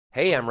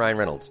Hey, I'm Ryan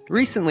Reynolds.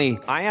 Recently,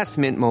 I asked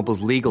Mint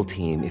Mobile's legal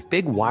team if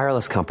big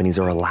wireless companies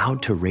are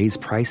allowed to raise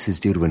prices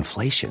due to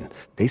inflation.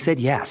 They said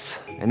yes.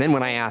 And then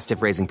when I asked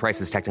if raising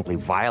prices technically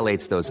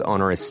violates those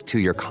onerous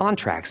two-year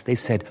contracts, they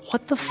said,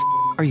 "What the f***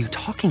 are you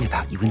talking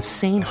about, you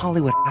insane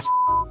Hollywood ass?"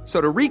 So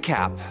to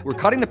recap, we're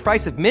cutting the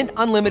price of Mint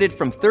Unlimited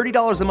from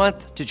 $30 a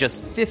month to just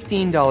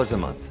 $15 a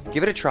month.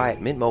 Give it a try at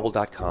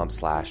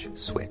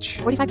mintmobile.com/switch.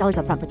 $45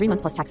 up front for 3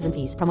 months plus taxes and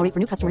fees. Promo rate for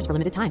new customers for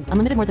limited time.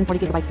 Unlimited more than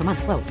 40 gigabytes per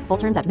month. Slows full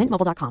terms at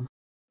mintmobile.com.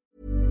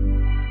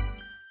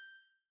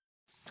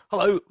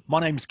 Hello, my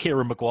name's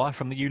Kieran Maguire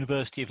from the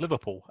University of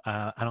Liverpool,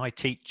 and I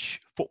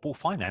teach football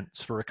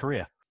finance for a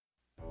career.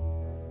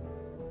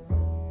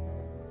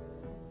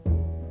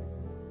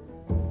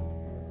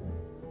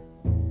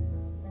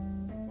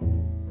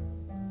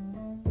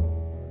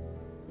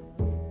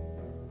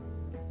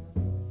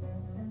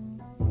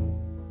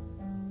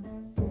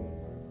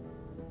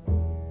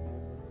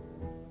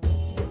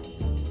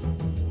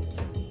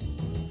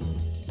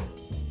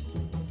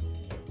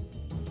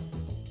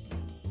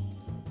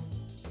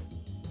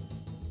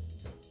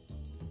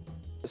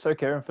 So,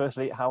 Kieran,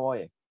 firstly, how are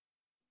you?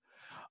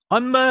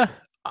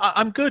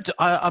 I'm good.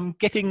 I'm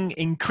getting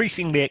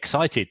increasingly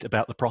excited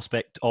about the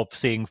prospect of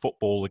seeing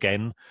football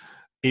again,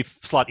 if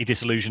slightly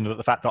disillusioned at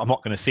the fact that I'm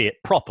not going to see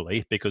it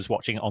properly, because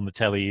watching it on the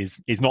telly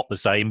is not the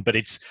same, but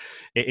it's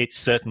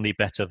certainly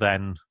better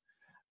than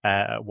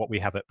what we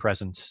have at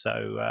present.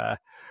 So,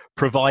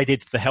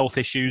 provided the health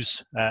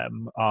issues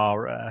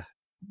are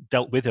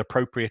dealt with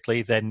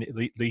appropriately, then at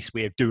least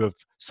we do have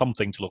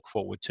something to look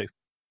forward to.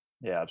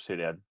 Yeah,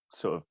 absolutely. I've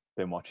sort of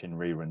been watching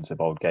reruns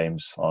of old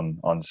games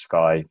on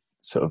Sky.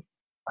 I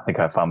think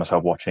I found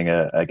myself watching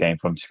a game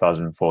from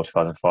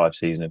 2004-2005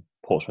 season of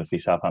Portsmouth v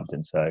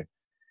Southampton. So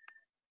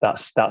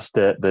that's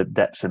the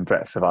depths and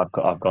breadths of I've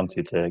gone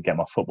to get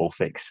my football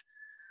fix.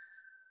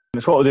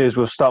 So what we'll do is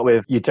we'll start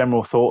with your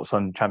general thoughts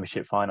on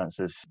Championship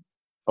finances.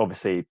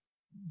 Obviously,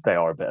 they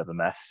are a bit of a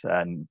mess.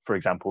 And for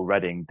example,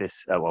 Reading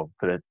for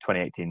the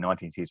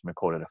 2018-19 season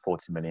recorded a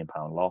 £40 million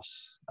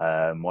loss.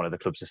 One of the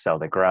clubs to sell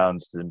their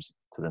grounds to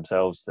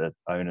themselves, the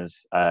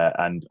owners,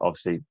 and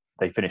obviously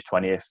they finished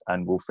 20th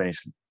and will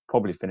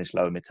probably finish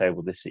lower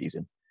mid-table this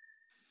season.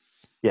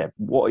 Yeah,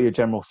 what are your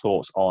general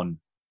thoughts on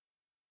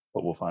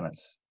football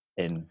finance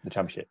in the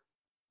Championship?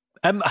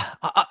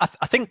 I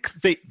think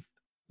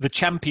the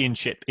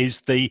Championship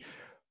is the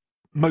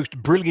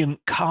most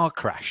brilliant car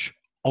crash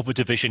of a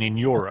division in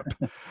Europe.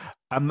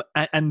 And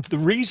the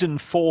reason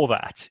for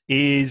that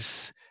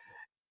is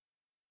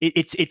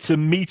it's a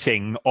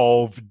meeting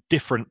of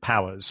different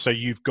powers. So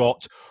you've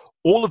got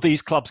all of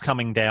these clubs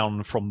coming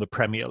down from the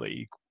Premier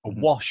League,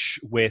 awash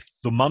with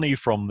the money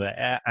from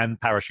there and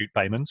parachute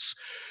payments.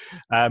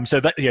 So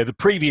that the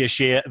previous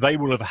year they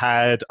will have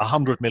had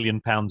 £100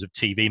 million of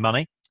TV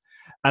money.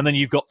 And then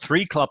you've got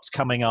three clubs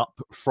coming up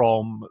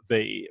from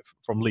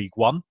League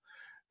One,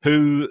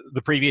 who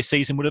the previous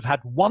season would have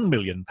had £1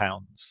 million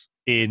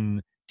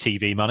in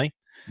TV money.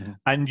 Mm-hmm.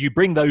 And you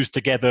bring those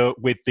together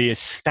with the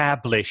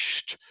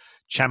established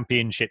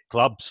Championship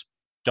clubs,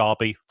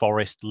 Derby,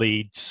 Forest,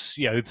 Leeds,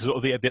 sort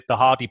of the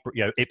hardy,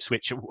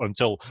 Ipswich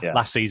until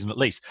last season at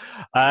least.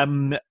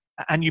 And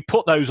you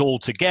put those all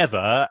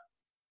together,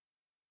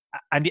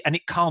 and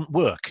it can't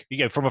work.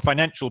 From a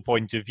financial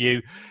point of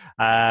view,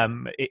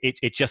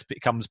 it just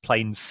becomes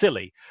plain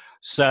silly.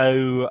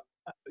 So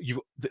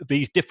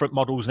these different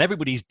models, and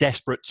everybody's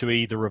desperate to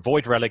either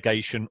avoid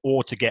relegation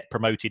or to get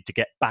promoted to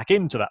get back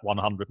into that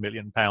 £100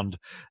 million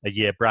a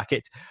year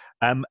bracket.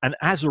 And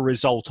as a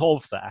result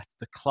of that,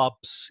 the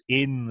clubs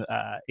in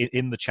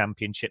the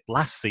Championship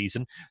last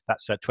season,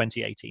 that's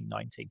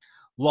 2018-19,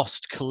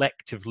 lost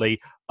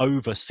collectively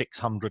over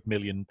 £600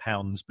 million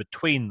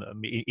between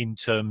them in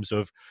terms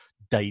of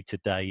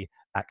day-to-day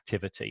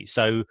activity.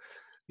 So,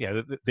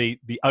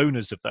 the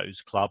owners of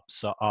those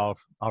clubs are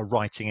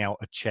writing out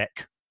a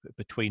cheque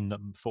between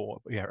them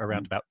for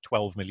around about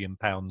 £12 million,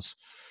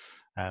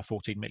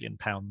 £14 million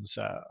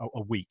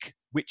a week,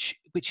 which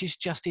is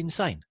just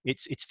insane.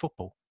 It's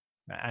football,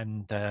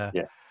 and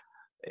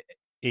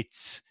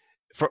it's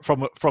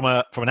from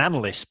an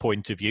analyst's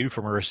point of view,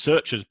 from a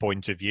researcher's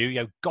point of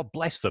view. God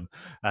bless them.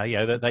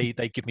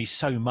 They give me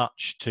so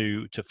much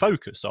to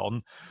focus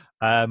on,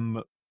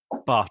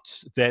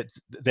 but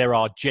there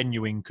are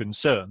genuine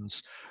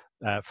concerns.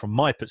 From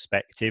my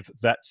perspective,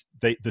 that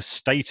the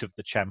state of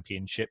the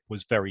Championship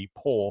was very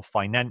poor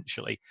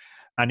financially,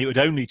 and it would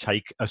only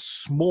take a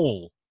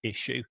small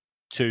issue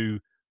to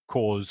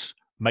cause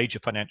major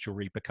financial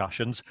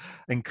repercussions,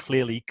 and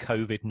clearly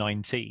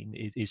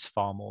COVID-19 is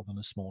far more than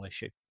a small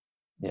issue.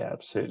 Yeah,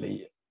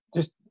 absolutely.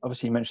 Just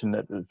obviously you mentioned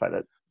that the fact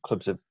that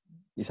clubs have,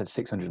 you said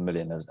 600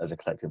 million as a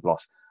collective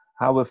loss.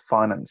 How have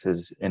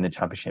finances in the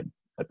Championship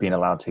been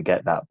allowed to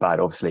get that bad?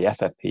 Obviously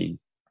FFP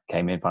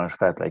came in, Financial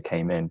Fair Play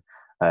came in,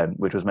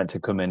 which was meant to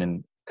come in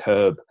and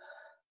curb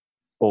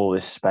all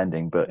this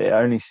spending, but it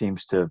only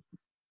seems to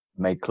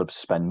make clubs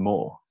spend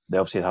more. They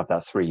obviously have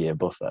that 3-year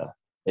buffer.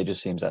 It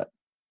just seems that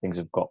things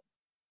have got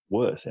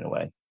worse in a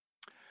way.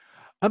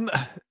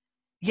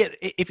 Yeah,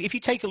 if you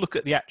take a look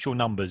at the actual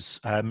numbers,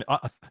 I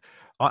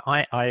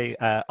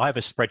have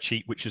a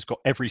spreadsheet which has got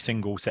every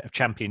single set of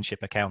championship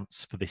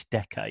accounts for this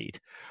decade.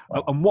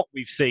 Wow. And what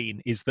we've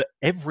seen is that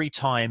every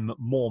time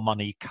more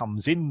money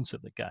comes into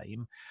the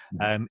game,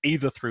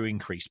 either through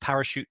increased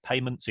parachute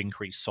payments,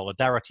 increased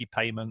solidarity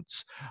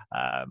payments,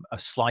 a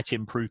slight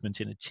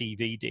improvement in a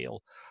TV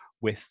deal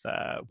with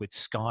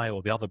Sky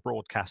or the other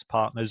broadcast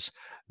partners,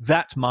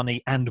 that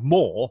money and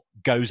more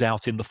goes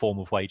out in the form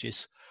of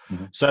wages.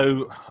 Mm-hmm.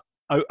 So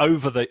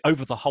over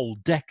the whole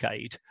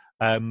decade,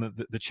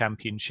 the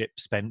championship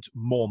spent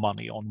more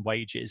money on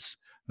wages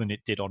than it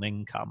did on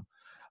income.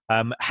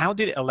 How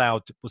did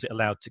was it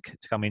allowed to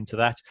come into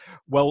that?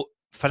 Well,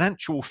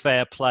 financial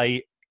fair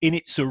play in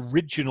its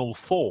original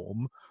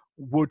form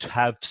would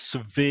have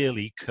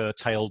severely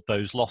curtailed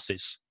those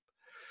losses.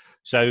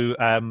 So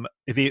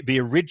the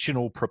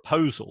original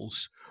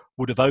proposals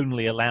would have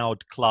only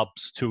allowed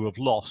clubs to have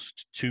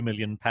lost £2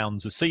 million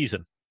a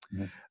season.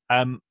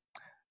 Mm-hmm.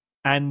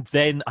 And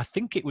then I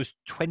think it was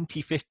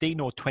 2015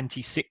 or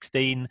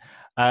 2016,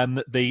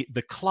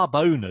 the club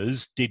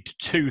owners did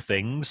two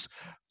things.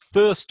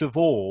 First of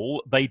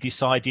all, they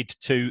decided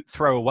to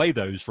throw away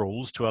those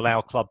rules to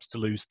allow clubs to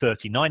lose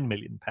 £39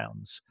 million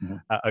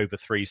over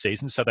 3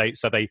 seasons. So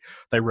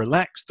they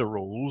relaxed the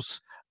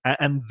rules,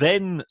 and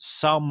then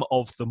some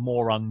of the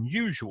more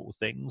unusual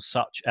things,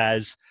 such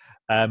as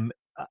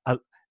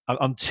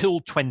until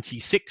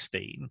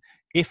 2016,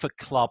 if a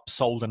club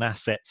sold an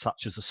asset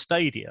such as a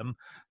stadium,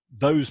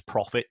 those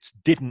profits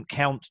didn't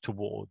count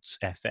towards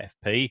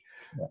FFP.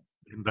 Yeah.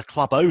 The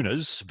club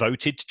owners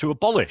voted to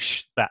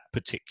abolish that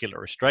particular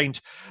restraint,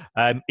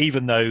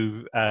 even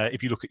though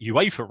if you look at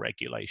UEFA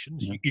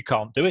regulations, you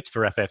can't do it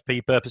for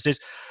FFP purposes.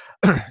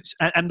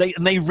 and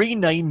they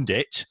renamed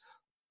it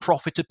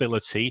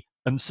profitability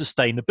and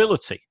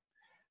sustainability.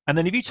 And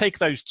then if you take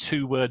those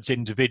two words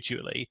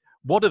individually,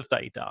 what have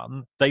they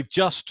done? They've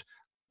just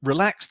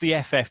relax the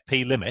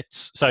FFP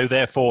limits, so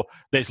therefore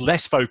there's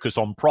less focus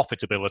on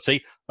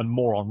profitability and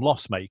more on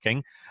loss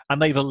making,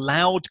 and they've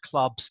allowed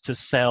clubs to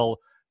sell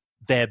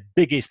their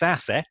biggest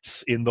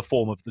assets in the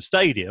form of the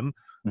stadium.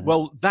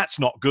 Well, that's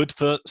not good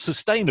for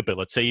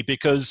sustainability,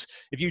 because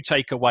if you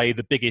take away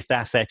the biggest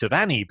asset of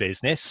any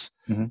business,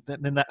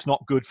 then that's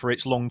not good for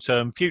its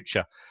long-term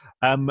future.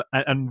 And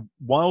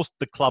whilst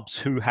the clubs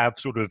who have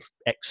sort of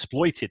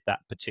exploited that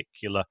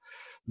particular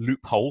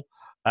loophole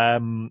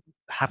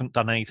haven't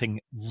done anything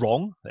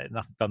wrong, they've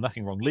done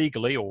nothing wrong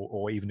legally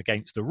or even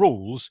against the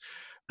rules,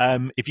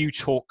 if you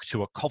talk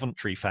to a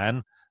Coventry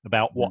fan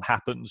about what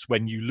happens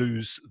when you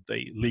lose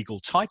the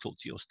legal title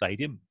to your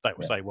stadium, they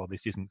will say, well,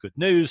 this isn't good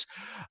news.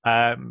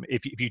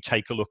 If you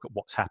take a look at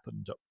what's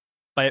happened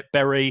at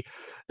Bury,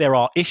 there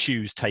are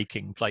issues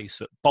taking place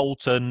at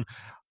Bolton.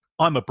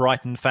 I'm a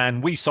Brighton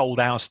fan. We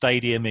sold our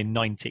stadium in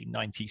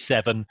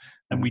 1997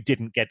 and we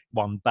didn't get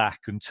one back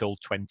until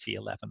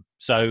 2011.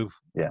 So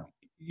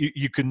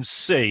you can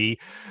see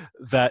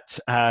that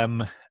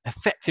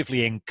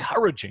effectively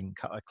encouraging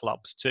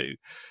clubs to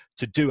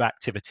do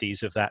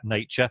activities of that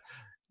nature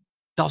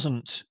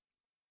doesn't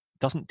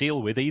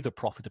deal with either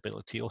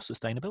profitability or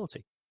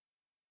sustainability.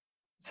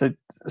 So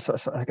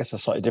I guess a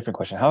slightly different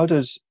question. How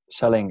does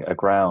selling a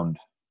ground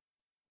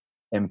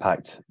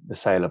impact the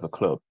sale of a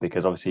club?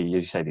 Because obviously,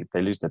 as you say,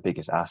 they lose their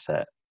biggest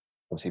asset.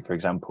 Obviously, for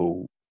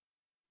example,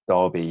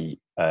 Derby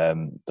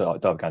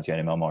County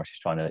owner Mel Morris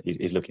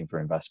is looking for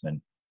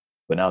investment,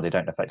 but now they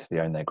don't effectively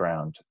own their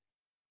ground.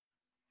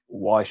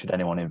 Why should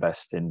anyone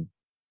invest in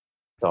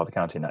Derby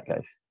County in that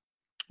case?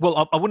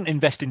 Well, I wouldn't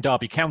invest in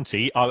Derby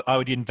County. I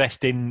would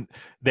invest in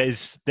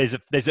there's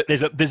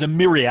a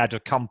myriad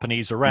of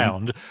companies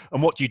around,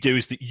 and what you do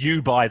is that you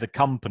buy the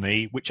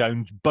company which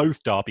owns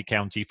both Derby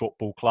County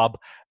Football Club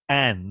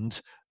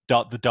and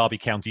the Derby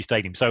County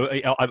Stadium. So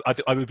I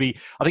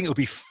think it would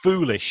be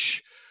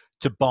foolish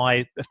to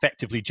buy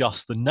effectively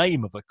just the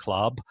name of a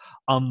club,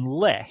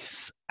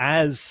 unless,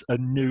 as a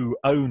new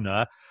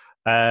owner,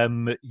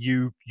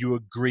 you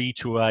agree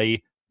to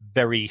a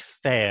very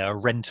fair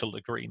rental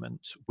agreement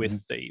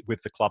with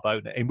the club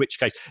owner. In which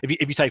case, if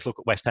you take a look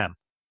at West Ham,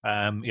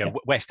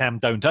 West Ham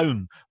don't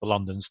own the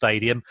London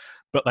Stadium,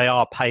 but they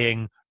are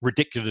paying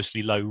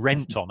ridiculously low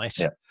rent on it,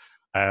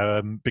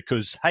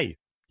 because hey,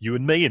 you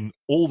and me and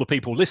all the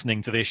people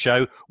listening to this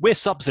show, we're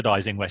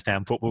subsidising West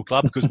Ham Football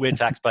Club because we're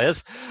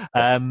taxpayers.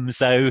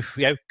 So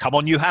come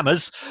on, you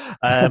Hammers,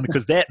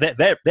 because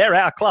they're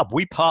our club.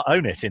 We part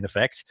own it, in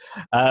effect.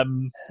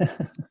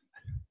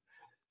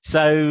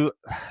 So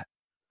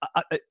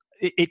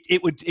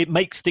it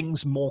makes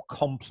things more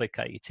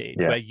complicated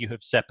where you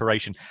have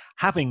separation.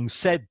 Having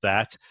said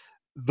that,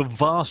 the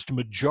vast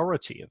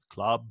majority of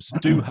clubs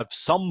do have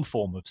some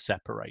form of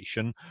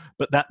separation,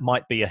 but that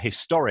might be a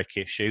historic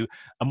issue.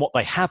 And what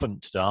they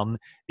haven't done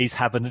is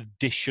have an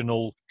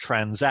additional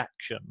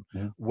transaction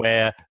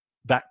where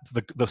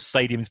the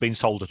stadium's been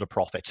sold at a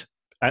profit,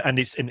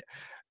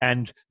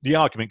 and the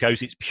argument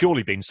goes it's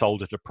purely been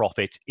sold at a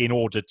profit in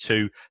order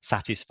to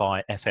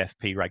satisfy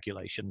FFP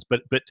regulations.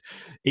 But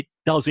it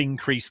does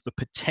increase the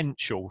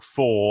potential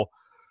for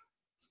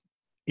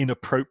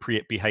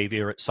inappropriate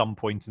behaviour at some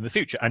point in the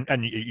future.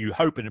 And you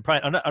hope and pray.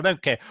 I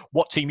don't care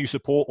what team you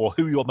support or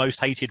who your most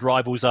hated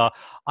rivals are.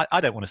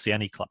 I don't want to see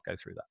any club go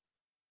through that.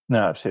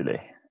 No,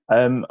 absolutely.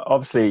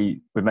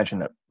 Obviously, we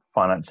mentioned that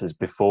finances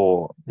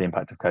before the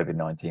impact of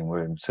COVID-19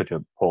 were in such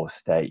a poor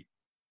state.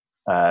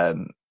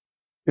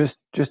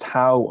 Just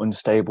how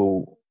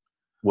unstable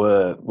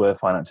were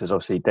finances?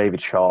 Obviously,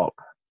 David Sharp,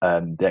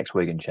 the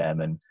ex-Wigan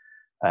chairman,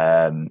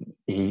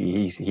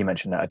 he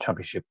mentioned that a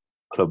Championship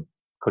club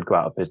could go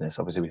out of business.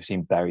 Obviously, we've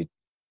seen Bury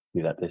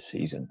do that this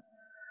season.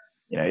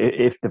 You know,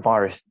 if the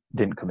virus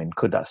didn't come in,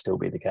 could that still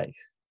be the case?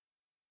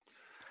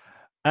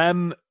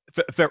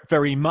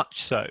 Very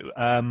much so.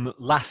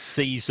 Last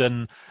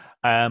season,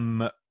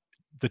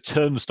 the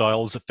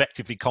Turnstiles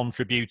effectively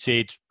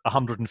contributed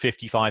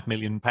 £155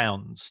 million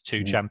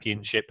to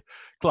Championship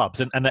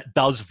clubs, and that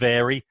does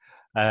vary.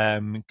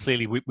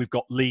 Clearly, we've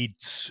got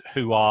Leeds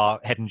who are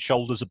head and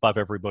shoulders above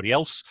everybody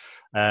else.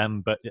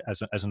 But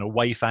as an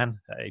away fan,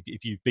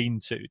 if you've been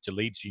to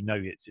Leeds, you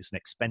know it's an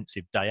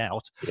expensive day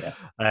out. Yeah.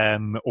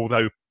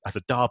 Although, as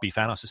a Derby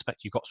fan, I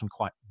suspect you've got some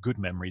quite good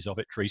memories of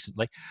it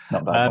recently.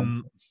 Not bad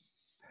ones.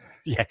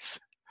 Yes.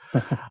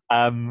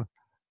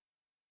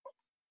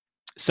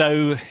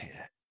 So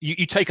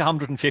you take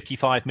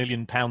 £155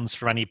 million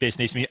from any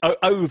business. I mean,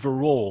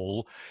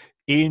 overall,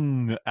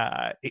 in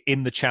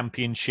the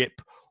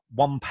Championship,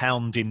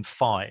 £1 in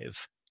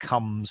 5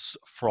 comes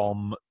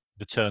from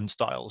the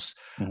Turnstiles.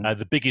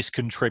 The biggest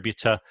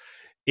contributor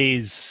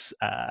is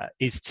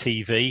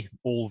TV,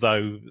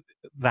 although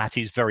that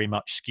is very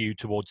much skewed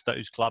towards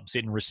those clubs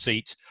in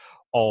receipt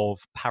of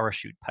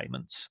parachute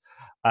payments.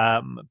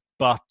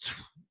 But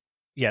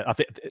yeah, I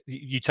think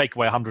you take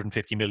away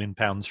 £150 million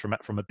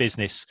from a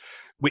business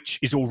which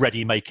is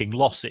already making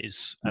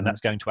losses, and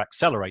that's going to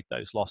accelerate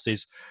those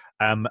losses.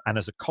 And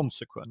as a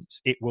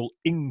consequence, it will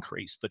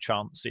increase the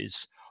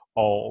chances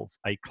of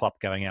a club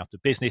going out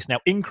of business. Now,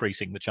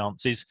 increasing the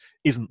chances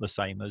isn't the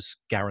same as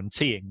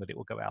guaranteeing that it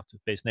will go out of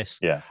business.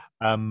 Yeah.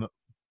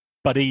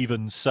 But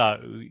even so,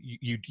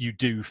 you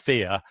do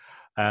fear,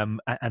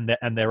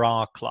 and there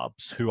are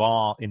clubs who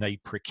are in a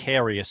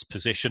precarious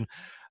position,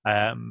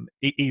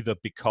 either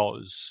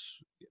because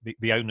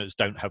the owners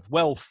don't have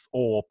wealth,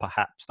 or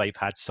perhaps they've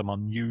had some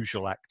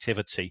unusual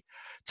activity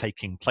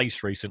taking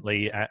place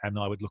recently. And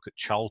I would look at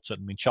Charlton.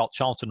 I mean,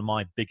 Charlton are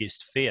my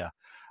biggest fear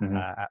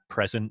at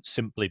present,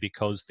 simply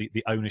because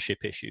the ownership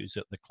issues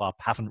at the club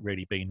haven't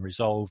really been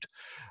resolved.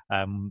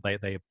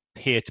 They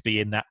appear to be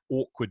in that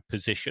awkward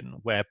position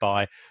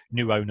whereby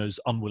new owners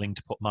unwilling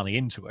to put money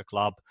into a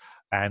club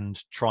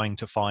and trying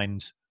to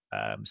find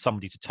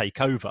somebody to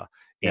take over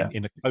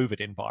in a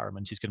COVID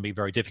environment is going to be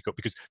very difficult,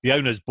 because the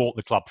owners bought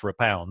the club for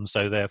 £1,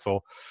 so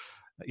therefore,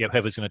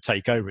 whoever's going to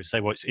take over it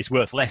say, well, it's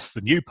worth less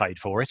than you paid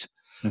for it.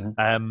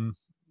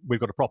 We've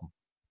got a problem.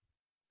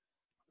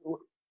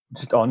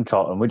 Just on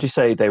Charlton, would you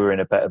say they were in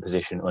a better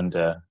position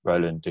under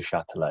Roland de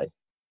Châtelet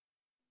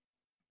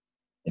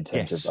in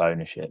terms of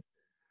ownership?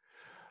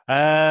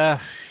 In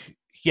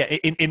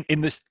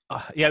this,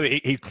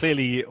 he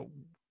clearly,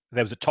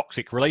 there was a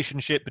toxic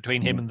relationship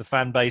between him and the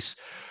fan base.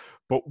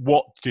 But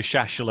what de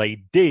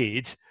Châtelet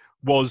did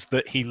was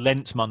that he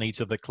lent money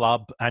to the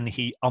club and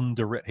he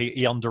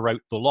underwrote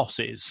the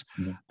losses.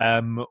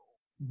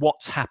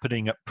 What's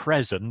happening at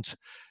present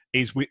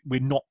is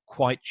we're not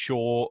quite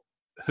sure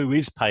who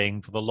is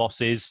paying for the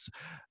losses.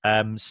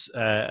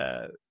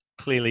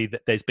 Clearly,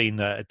 that there's been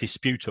a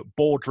dispute at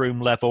boardroom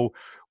level.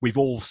 We've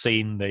all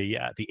seen the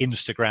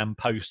Instagram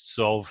posts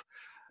of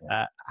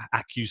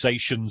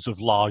accusations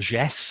of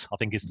largesse, I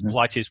think is the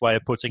politest way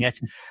of putting it,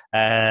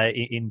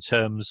 in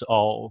terms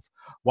of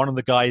one of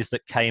the guys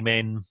that came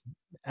in,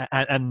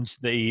 and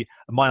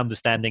my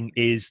understanding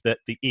is that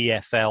the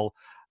EFL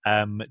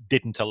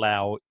didn't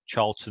allow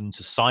Charlton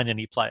to sign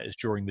any players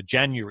during the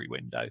January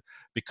window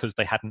because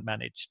they hadn't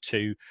managed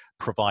to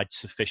provide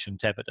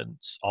sufficient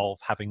evidence of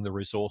having the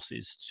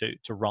resources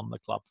to run the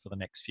club for the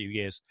next few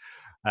years.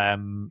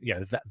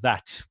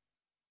 That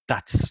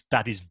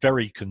is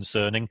very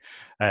concerning.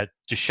 De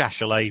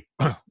Châtelet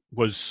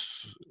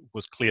was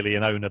clearly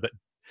an owner that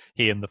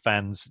he and the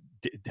fans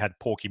had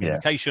poor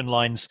communication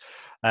lines.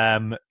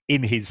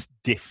 In his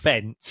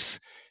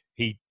defence,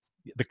 the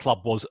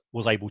club was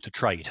able to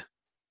trade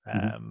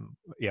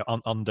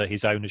under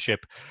his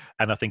ownership,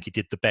 and I think he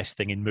did the best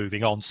thing in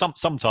moving on.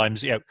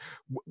 Sometimes, it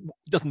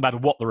doesn't matter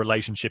what the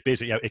relationship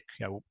is.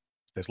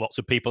 There's lots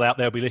of people out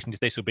there who'll be listening to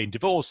this who've been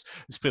divorced,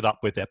 split up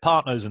with their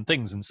partners and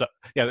things, and so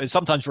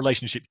sometimes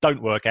relationships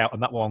don't work out,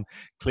 and that one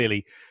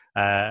clearly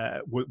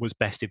was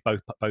best if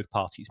both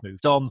parties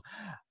moved on.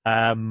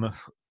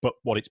 But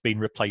what it's been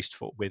replaced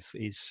with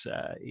is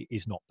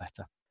not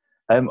better.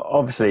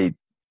 Obviously,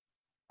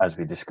 as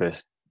we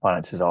discussed,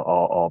 finances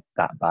are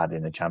that bad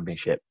in the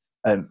Championship.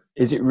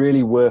 Is it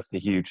really worth the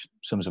huge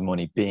sums of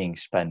money being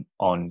spent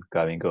on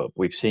going up?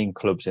 We've seen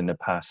clubs in the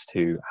past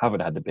who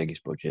haven't had the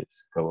biggest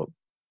budgets go up,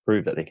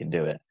 prove that they can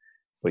do it,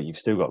 but you've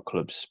still got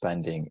clubs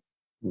spending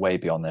way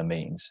beyond their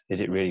means.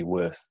 Is it really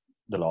worth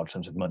the large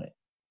sums of money?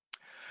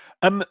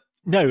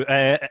 No,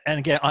 and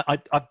again,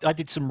 I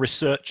did some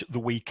research at the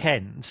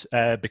weekend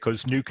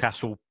because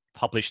Newcastle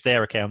published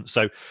their account,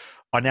 so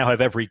I now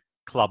have every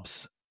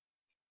club's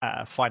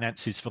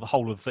finances for the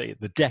whole of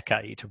the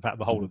decade, in fact,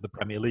 the whole of the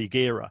Premier League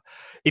era.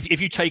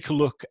 If you take a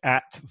look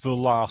at the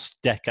last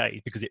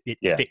decade, because it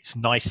fits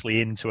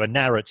nicely into a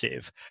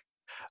narrative,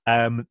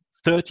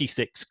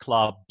 36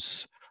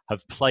 clubs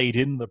have played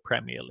in the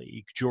Premier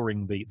League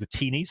during the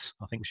teenies,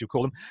 I think we should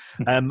call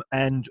them,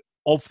 and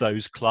of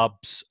those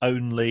clubs,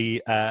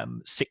 only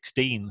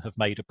 16 have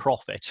made a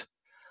profit.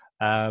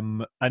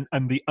 And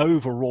the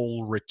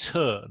overall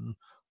return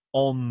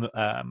on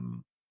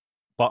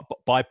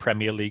by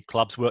Premier League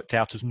clubs worked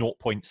out as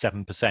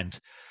 0.7%.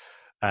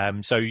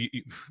 So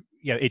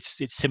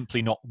it's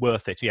simply not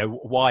worth it.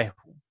 Why?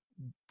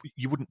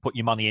 You wouldn't put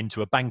your money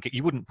into a bank.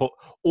 You wouldn't put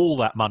all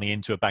that money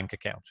into a bank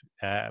account.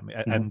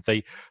 And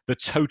the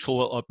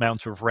total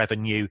amount of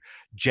revenue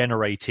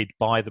generated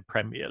by the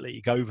Premier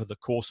League over the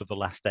course of the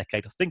last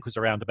decade, I think, was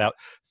around about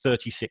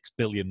 £36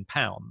 billion.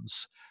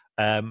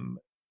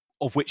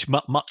 Of which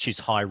much is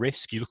high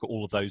risk. You look at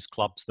all of those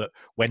clubs that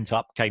went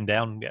up, came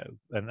down,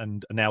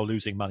 and are now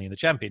losing money in the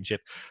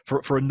Championship for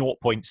a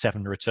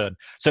 0.7 return.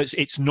 So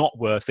it's not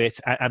worth it.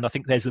 And I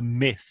think there's a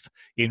myth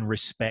in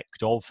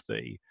respect of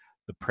the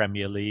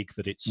Premier League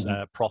that it's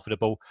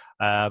profitable.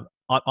 I'm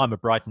a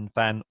Brighton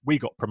fan. We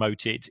got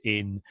promoted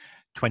in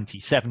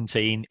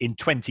 2017. In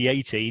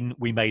 2018,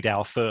 we made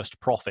our first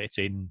profit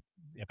in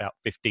about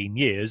 15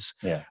 years.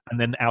 Yeah. And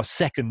then our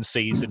second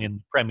season in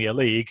the Premier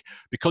League,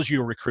 because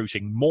you're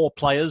recruiting more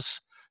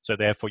players, so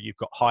therefore you've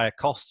got higher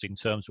costs in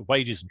terms of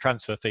wages and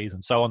transfer fees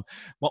and so on.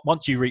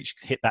 Once you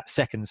hit that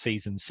second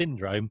season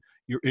syndrome,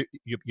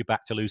 you're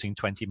back to losing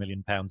 £20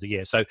 million a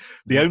year. So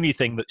the only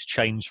thing that's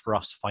changed for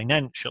us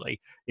financially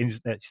is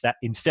that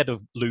instead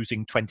of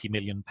losing £20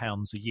 million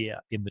a year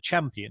in the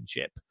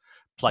Championship,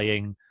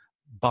 playing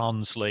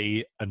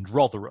Barnsley and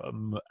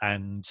Rotherham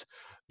and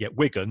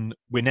Wigan,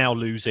 we're now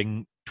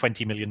losing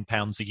 £20 million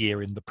a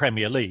year in the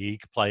Premier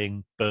League,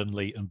 playing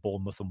Burnley and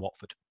Bournemouth and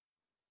Watford.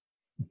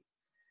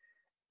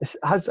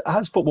 Has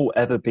football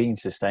ever been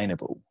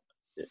sustainable?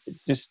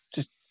 Just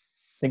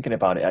thinking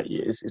about it,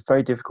 it's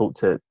very difficult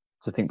to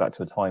think back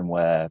to a time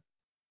where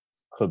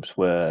clubs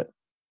were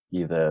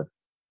either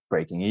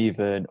breaking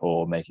even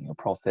or making a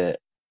profit.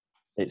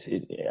 It's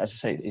as I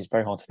say, it's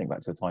very hard to think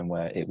back to a time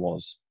where it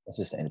was a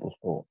sustainable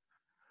sport.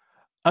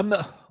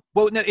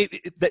 Well, no,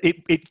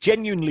 it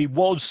genuinely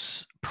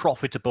was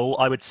profitable,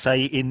 I would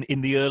say,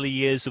 in the early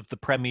years of the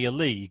Premier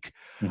League,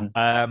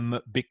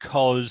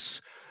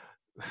 because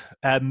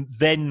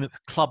then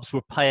clubs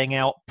were paying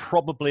out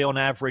probably on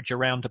average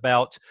around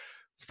about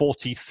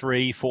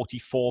 43,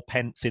 44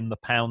 pence in the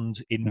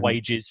pound in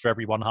wages for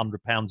every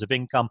 £100 of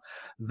income.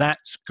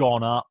 That's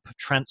gone up.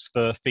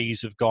 Transfer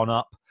fees have gone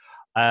up.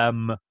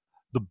 The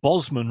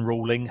Bosman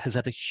ruling has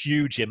had a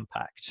huge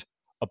impact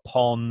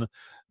upon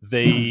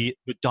the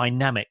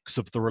dynamics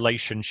of the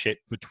relationship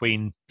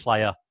between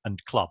player and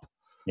club.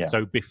 Yeah.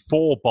 So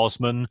before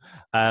Bosman,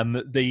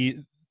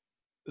 the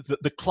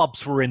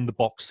clubs were in the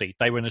box seat.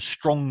 They were in a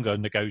stronger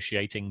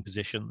negotiating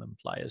position than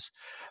players.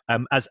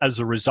 As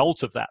a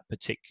result of that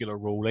particular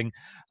ruling,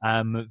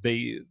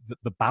 the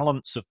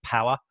balance of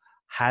power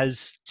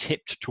has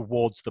tipped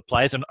towards the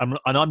players. And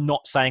I'm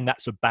not saying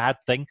that's a bad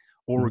thing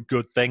or a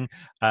good thing.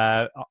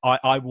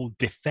 I will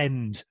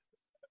defend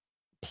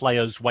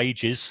players'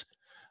 wages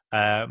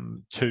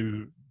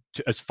to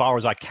as far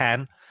as I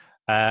can,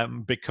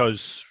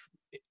 because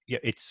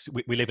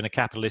we live in a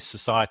capitalist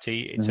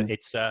society.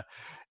 It's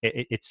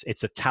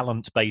a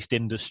talent-based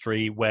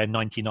industry where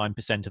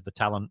 99% of the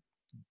talent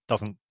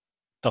doesn't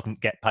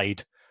get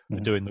paid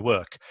for doing the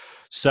work.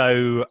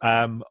 So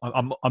I'm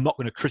not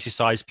going to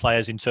criticize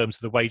players in terms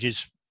of the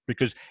wages,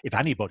 because if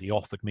anybody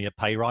offered me a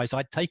pay rise,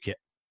 I'd take it.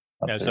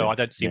 So I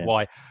don't see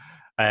why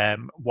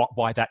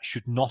that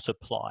should not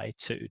apply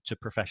to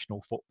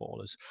professional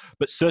footballers.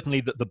 But certainly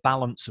that the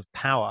balance of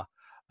power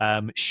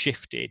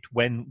shifted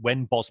when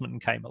Bosman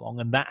came along,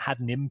 and that had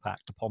an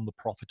impact upon the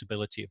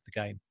profitability of the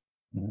game.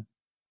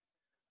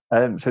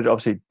 So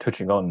obviously,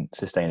 touching on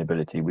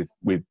sustainability,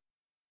 we've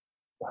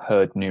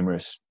heard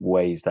numerous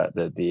ways that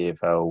the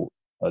EFL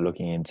are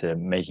looking into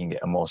making it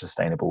a more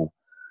sustainable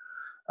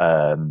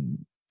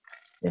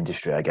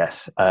industry, I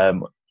guess.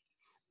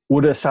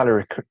 Would a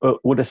salary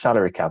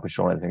cap, which is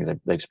one of the things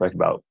they've spoken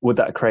about, would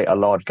that create a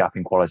large gap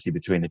in quality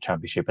between the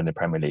Championship and the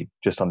Premier League,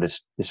 just on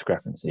this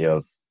discrepancy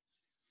of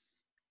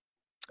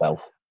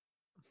wealth?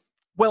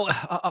 Well,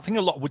 I think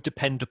a lot would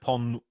depend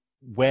upon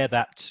where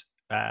that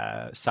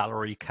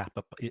salary cap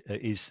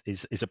is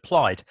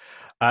applied.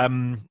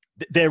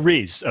 There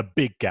is a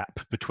big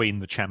gap between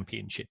the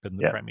Championship and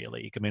the Premier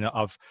League. I mean,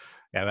 I've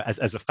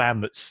as a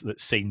fan that's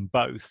seen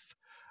both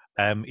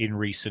in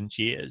recent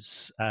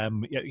years.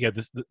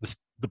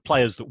 The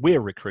players that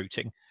we're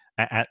recruiting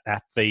at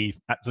the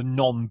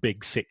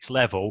non-Big Six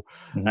level,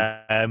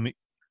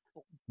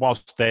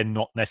 whilst they're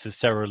not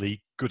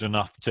necessarily good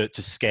enough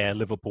to scare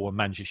Liverpool and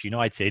Manchester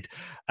United,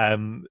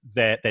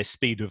 their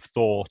speed of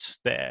thought,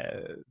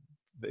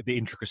 the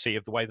intricacy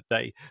of the way that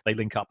they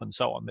link up and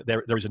so on.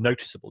 There is a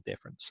noticeable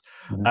difference.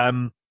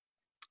 Mm-hmm.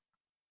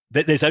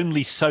 There's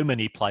only so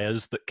many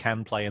players that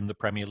can play in the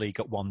Premier League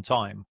at one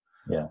time.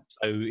 Yeah.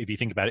 So if you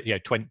think about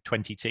it,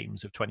 20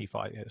 teams of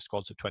 25,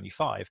 squads of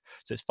 25,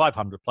 so it's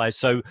 500 players.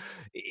 So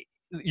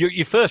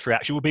your first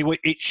reaction would be, well,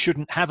 it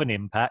shouldn't have an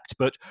impact.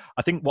 But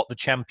I think what the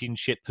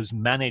Championship has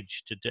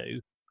managed to do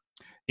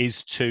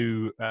is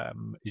to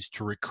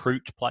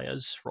recruit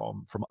players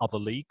from other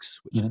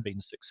leagues, which has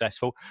been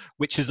successful,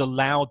 which has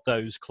allowed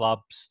those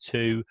clubs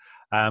to,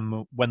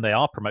 when they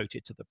are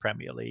promoted to the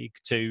Premier League,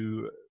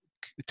 to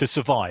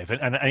survive.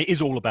 And it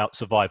is all about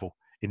survival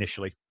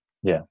initially.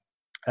 Yeah.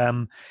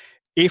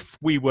 If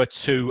we were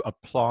to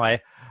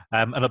apply,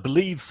 and I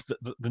believe that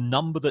the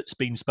number that's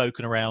been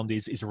spoken around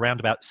is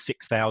around about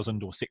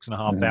 £6,000 or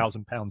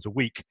 £6,500 a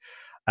week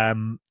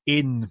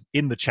in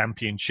the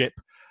Championship.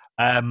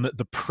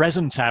 The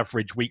present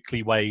average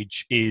weekly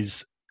wage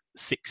is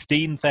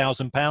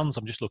 £16,000.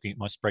 I'm just looking at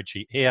my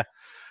spreadsheet here.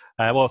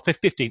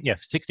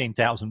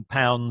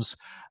 £16,000.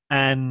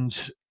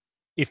 And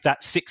if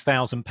that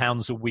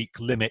 £6,000 a week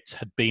limit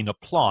had been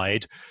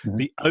applied,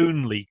 the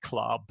only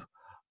club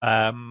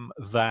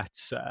that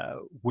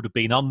would have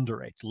been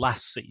under it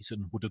last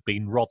season would have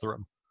been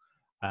Rotherham,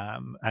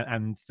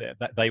 and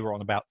they were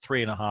on about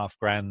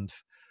 £3,500.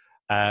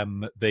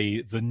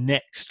 The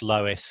next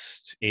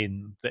lowest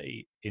in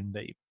the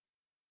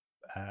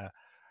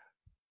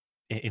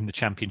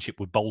Championship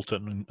were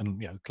Bolton,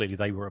 and clearly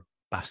they were a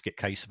basket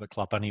case of a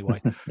club anyway.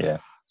 Yeah.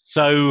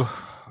 So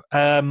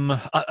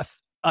I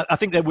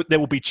think there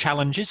will be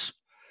challenges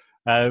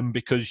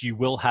because you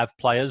will have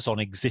players on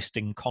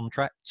existing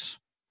contracts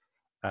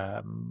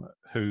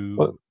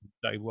who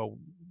say, well,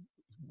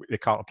 they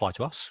can't apply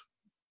to us.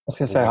 I was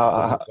going to say,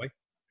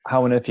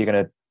 how on earth are you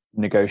going to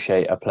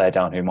negotiate a player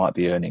down who might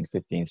be earning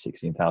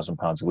 £15,000,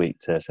 £16,000 a week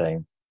to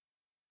saying,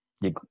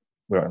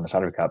 we're on the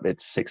salary cap,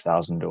 it's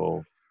 6,000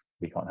 or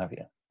we can't have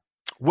you?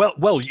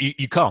 Well,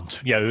 you can't.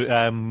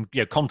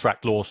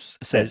 Contract law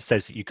says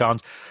that you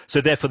can't. So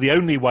therefore, the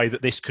only way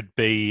that this could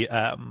be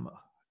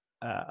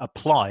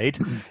applied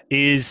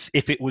is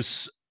if it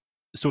was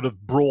sort of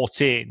brought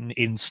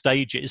in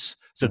stages,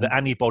 so that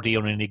anybody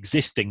on an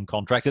existing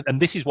contract,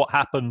 and this is what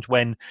happened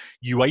when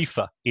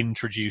UEFA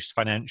introduced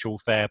financial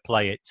fair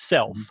play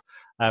itself,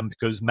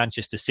 because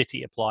Manchester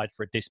City applied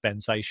for a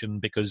dispensation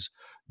because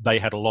they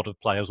had a lot of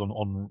players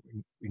on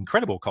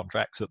incredible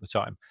contracts at the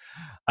time.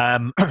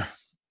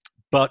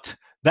 But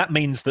that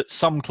means that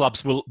some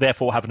clubs will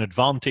therefore have an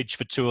advantage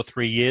for 2 or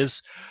 3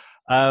 years.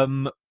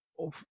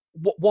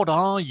 What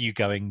are you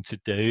going to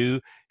do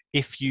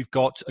if you've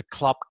got a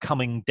club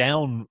coming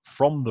down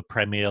from the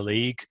Premier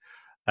League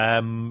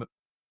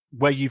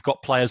where you've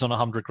got players on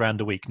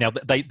 £100,000 a week? Now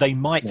they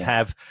might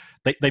have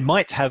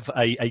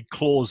a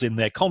clause in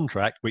their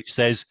contract which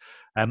says,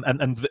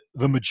 and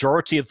the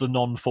majority of the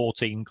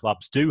non-14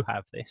 clubs do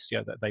have this.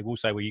 That they will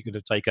say, well, you're going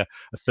to take a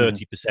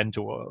 30%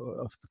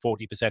 or a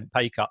 40%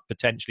 pay cut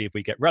potentially if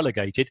we get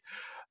relegated.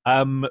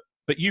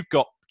 But you've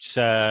got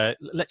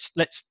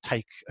let's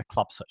take a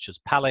club such as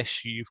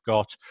Palace. You've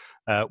got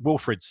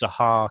Wilfried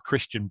Zaha,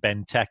 Christian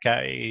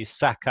Benteke,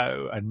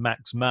 Sacco, and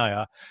Max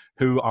Meyer,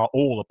 who are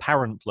all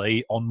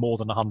apparently on more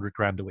than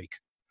 £100,000 a week.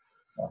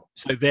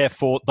 So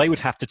therefore, they would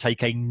have to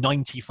take a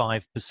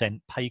 95%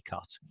 pay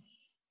cut.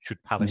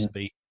 Should Palace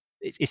be?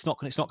 It's not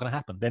going to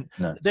happen. Then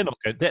they're not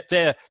going.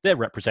 Their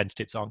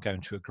representatives aren't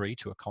going to agree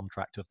to a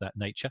contract of that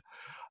nature,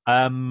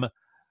 and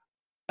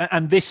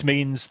this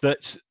means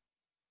that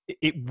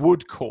it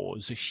would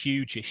cause a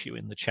huge issue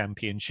in the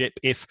Championship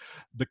if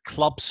the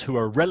clubs who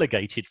are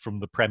relegated from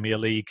the Premier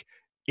League,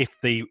 if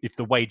the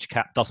wage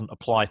cap doesn't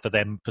apply for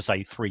them for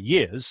say 3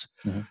 years,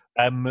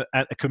 are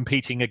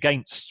competing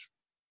against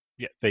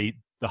the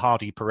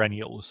hardy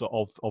perennials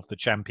of the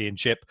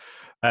Championship,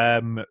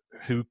 who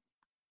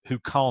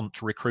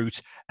can't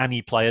recruit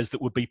any players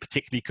that would be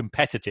particularly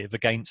competitive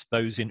against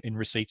those in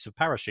receipts of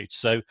parachutes.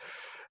 So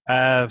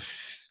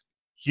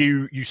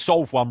you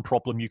solve one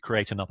problem, you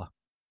create another.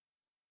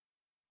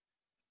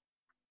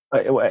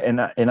 In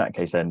that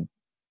case, then,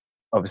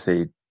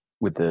 obviously,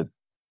 with the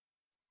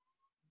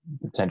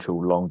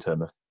potential long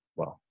term of,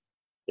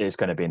 it's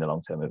going to be in the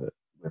long term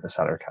with a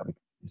salary cap.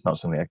 It's not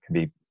something that can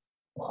be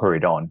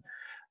hurried on.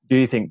 Do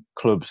you think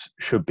clubs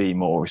should be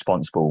more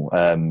responsible?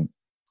 I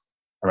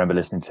remember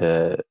listening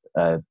to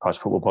Price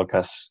Football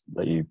podcasts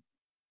that you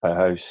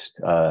host.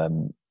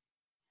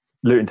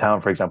 Luton Town,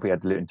 for example, you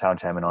had the Luton Town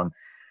chairman on.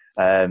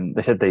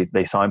 They said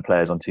they sign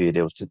players on 2-year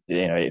deals.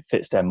 It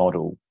fits their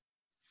model.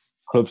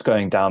 Clubs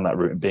going down that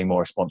route and being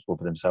more responsible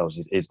for themselves,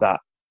 is that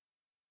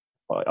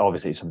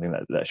obviously something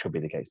that should be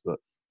the case, but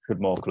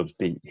should more clubs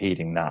be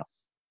heeding that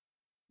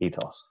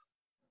ethos?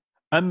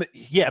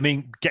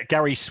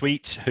 Gary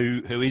Sweet,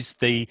 who is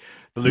the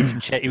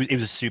Luton chair, he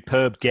was a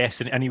superb guest,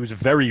 and he was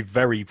very,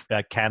 very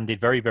candid,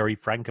 very, very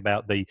frank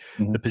about the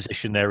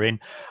position they're in.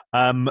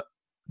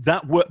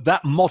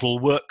 That model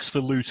works for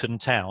Luton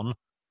Town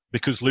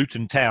because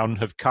Luton Town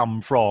have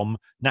come from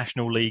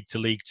National League to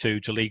League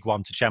Two to League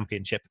One to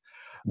Championship.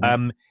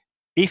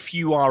 if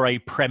you are a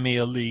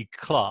Premier League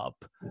club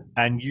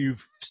and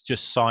you've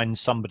just signed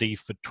somebody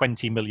for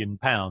 £20 million,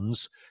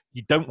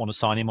 you don't want to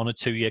sign him on a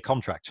 2-year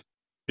contract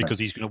because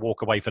he's going to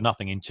walk away for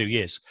nothing in 2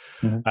 years.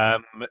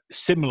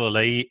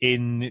 Similarly,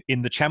 in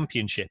the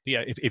Championship,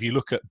 if you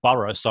look at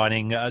Borough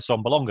signing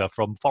Son Bolonga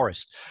from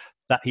Forest,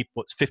 that he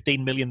puts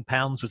 £15 million.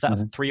 Was that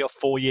a 3 or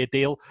 4 year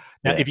deal?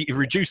 Now, if you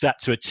reduce that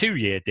to a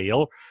 2-year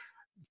deal,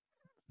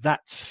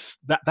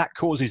 that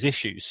causes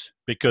issues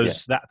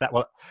because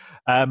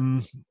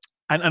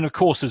and of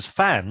course, as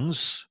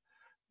fans,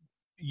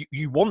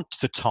 you want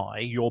to tie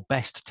your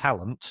best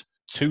talent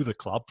to the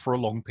club for a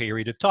long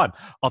period of time.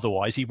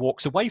 Otherwise, he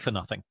walks away for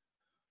nothing.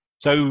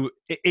 So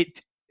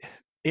it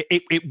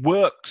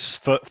works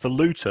for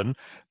Luton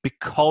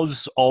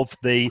because of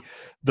the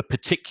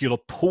particular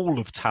pool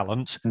of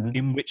talent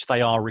in which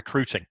they are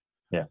recruiting.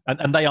 Yeah,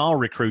 and they are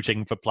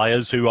recruiting for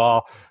players who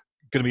are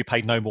going to be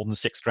paid no more than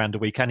 £6,000 a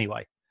week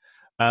anyway.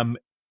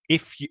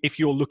 If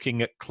you're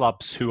looking at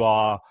clubs who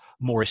are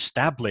more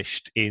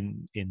established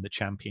in the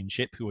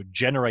Championship, who are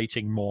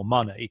generating more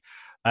money,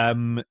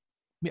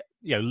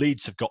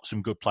 Leeds have got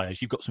some good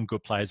players. You've got some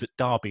good players at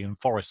Derby and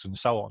Forest and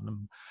so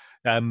on.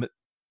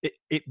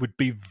 It would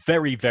be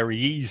very, very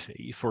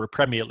easy for a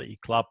Premier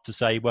League club to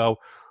say, well,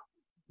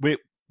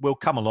 we'll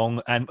come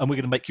along and we're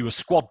going to make you a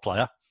squad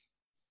player.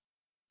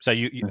 So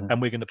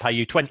and we're going to pay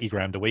you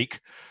 £20,000 a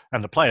week,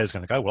 and the player's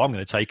going to go, well, I'm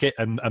going to take it,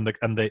 and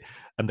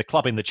the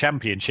club in the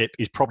Championship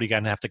is probably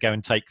going to have to go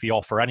and take the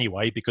offer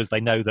anyway because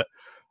they know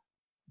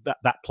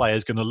that player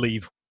is going to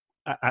leave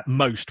at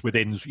most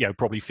within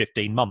probably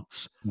 15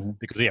 months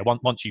because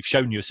once you've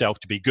shown yourself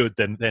to be good,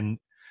 then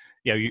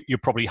you're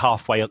probably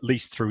halfway at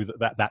least through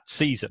that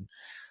season,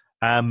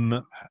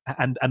 and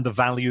the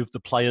value of the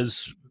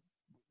players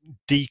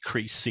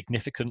decrease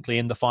significantly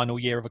in the final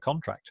year of a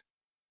contract.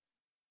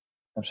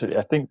 Absolutely.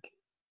 I think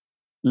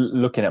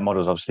looking at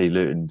models, obviously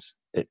Luton's,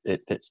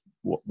 it fits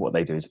what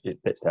they do is it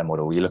fits their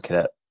model. You're looking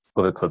at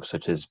other clubs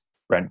such as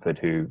Brentford,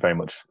 who very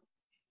much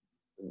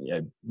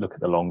look at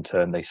the long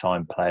term. They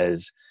sign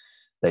players,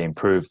 they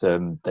improve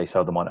them, they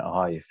sell them on at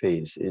higher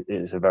fees.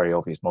 It's a very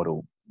obvious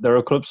model. There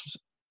are clubs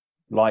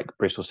like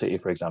Bristol City,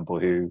 for example,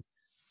 who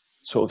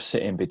sort of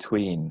sit in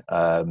between.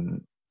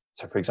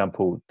 So, for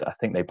example, I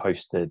think they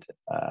posted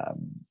a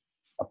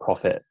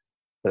profit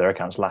for their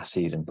accounts last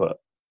season, but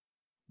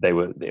they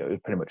were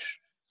pretty much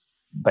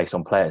based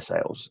on player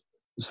sales.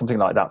 Something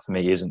like that for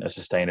me isn't a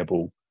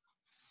sustainable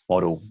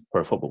model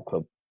for a football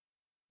club.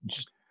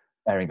 Just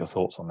airing your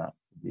thoughts on that.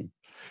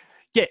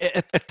 Yeah,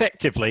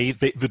 effectively,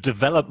 the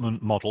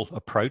development model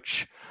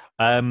approach,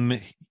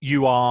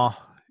 you are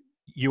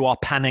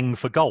panning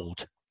for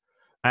gold,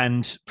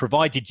 and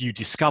provided you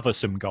discover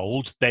some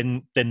gold,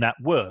 then that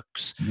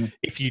works.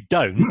 If you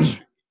don't,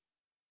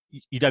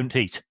 you don't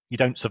eat, you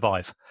don't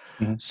survive.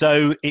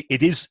 So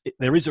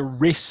there is a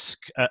risk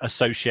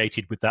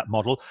associated with that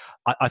model.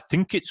 I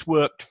think it's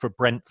worked for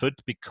Brentford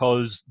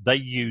because they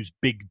use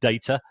big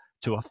data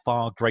to a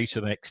far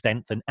greater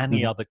extent than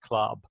any other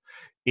club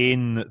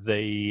in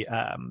the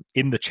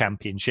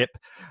Championship,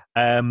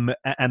 and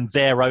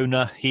their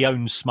owner, he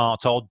owns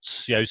Smart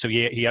Odds, so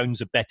he owns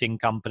a betting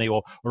company,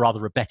 or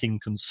rather a betting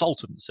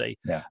consultancy,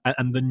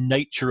 and the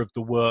nature of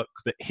the work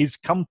that his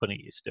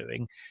company is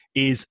doing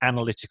is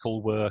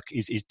analytical work,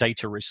 is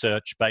data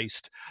research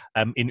based,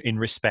 in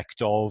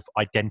respect of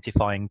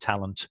identifying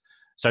talent.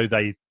 So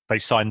they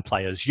sign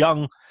players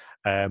young,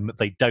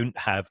 they don't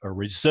have a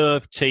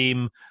reserve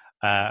team.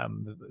 Their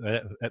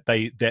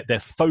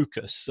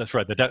focus, that's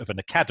right, they don't have an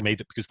academy,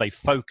 because they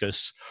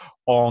focus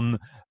on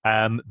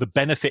the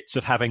benefits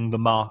of having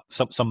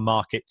some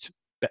markets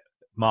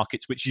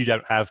which you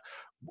don't have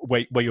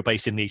where you're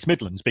based in the East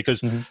Midlands,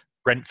 because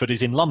Brentford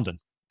is in London.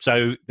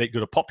 So they've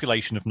got a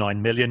population of 9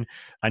 million,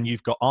 and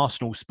you've got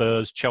Arsenal,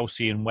 Spurs,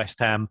 Chelsea and West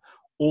Ham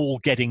all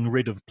getting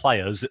rid of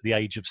players at the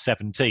age of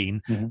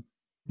 17.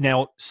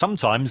 Now,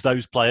 sometimes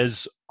those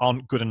players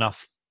aren't good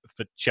enough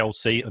for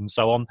Chelsea and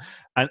so on,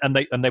 and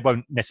they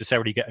won't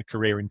necessarily get a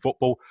career in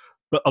football,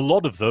 but a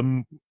lot of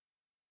them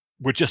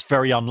were just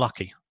very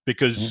unlucky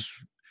because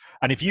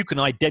and if you can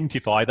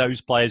identify those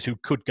players who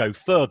could go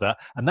further,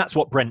 and that's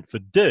what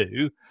Brentford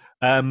do,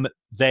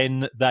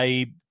 then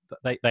they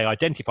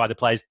identify the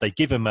players, they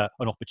give him an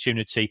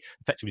opportunity,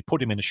 effectively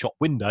put him in a shop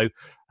window,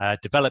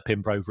 develop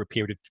him over a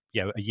period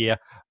of a year,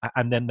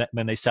 and then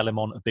they sell him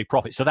on a big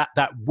profit. So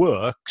that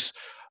works,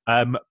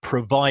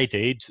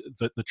 provided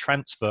that the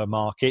transfer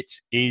market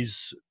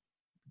is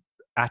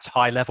at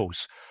high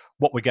levels.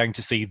 What we're going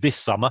to see this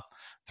summer,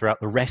 throughout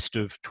the rest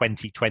of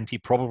 2020,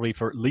 probably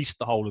for at least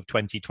the whole of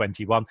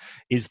 2021,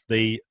 is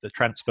the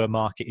transfer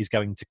market is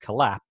going to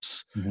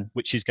collapse,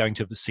 which is going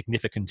to have a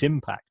significant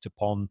impact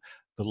upon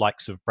the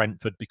likes of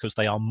Brentford, because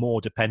they are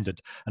more dependent.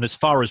 And as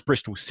far as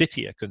Bristol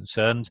City are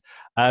concerned,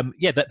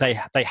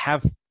 that they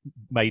have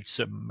made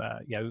some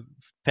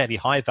fairly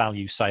high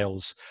value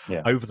sales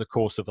over the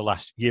course of the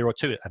last year or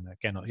two. And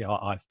again,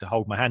 I have to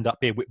hold my hand up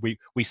here.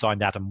 We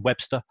signed Adam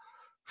Webster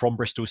from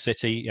Bristol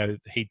City.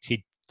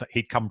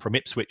 He'd come from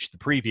Ipswich the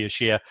previous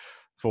year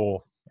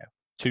for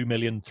 2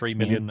 million, 3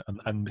 million,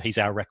 and he's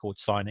our record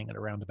signing at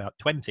around about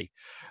 20.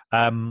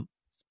 But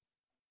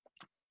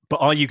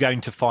are you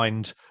going to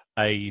find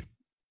a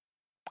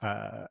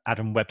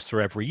Adam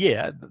Webster every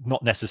year?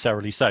 Not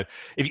necessarily so.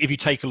 If you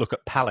take a look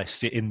at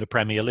Palace in the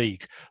Premier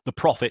League, the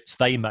profits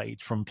they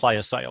made from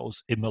player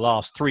sales in the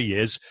last 3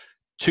 years,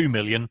 2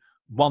 million,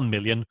 1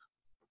 million,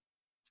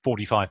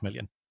 45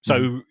 million.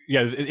 So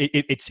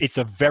it's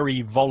a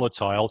very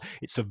volatile,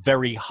 it's a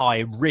very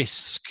high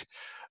risk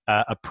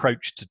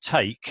approach to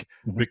take,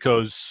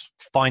 because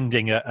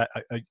finding a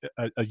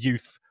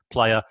youth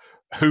player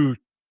who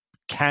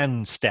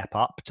can step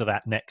up to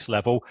that next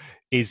level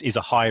is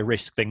a high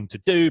risk thing to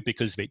do,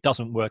 because if it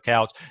doesn't work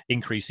out,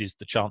 increases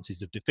the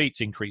chances of defeats,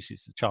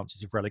 increases the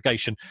chances of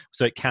relegation.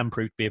 So it can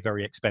prove to be a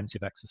very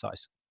expensive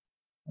exercise.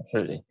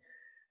 Absolutely.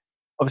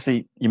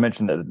 Obviously, you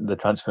mentioned that the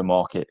transfer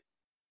market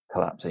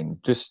collapsing.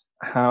 Just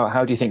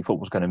how do you think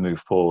football's going to move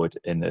forward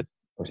in the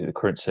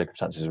current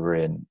circumstances we're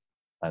in,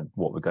 and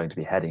what we're going to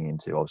be heading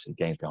into? Obviously,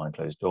 games behind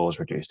closed doors,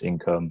 reduced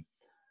income.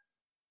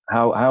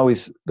 How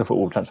is the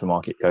football transfer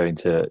market going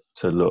to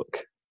look?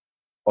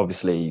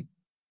 Obviously,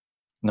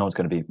 no one's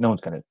going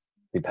to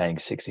be paying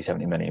 60,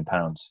 70 million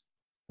pounds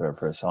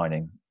for a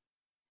signing.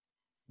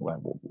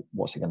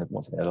 What's it going to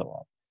look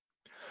like?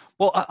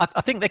 Well,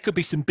 I think there could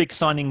be some big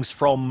signings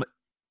from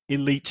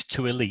elite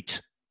to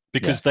elite,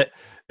 because the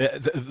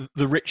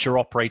rich are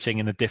operating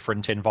in a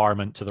different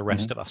environment to the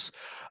rest of us.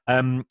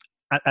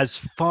 As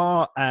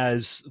far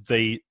as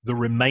the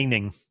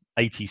remaining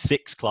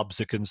 86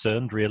 clubs are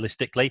concerned,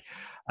 realistically,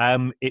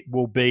 it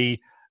will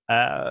be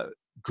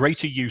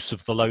greater use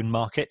of the loan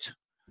market,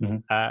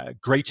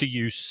 greater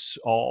use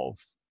of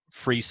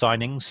free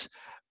signings,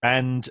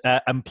 and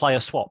player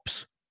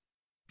swaps.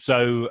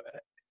 So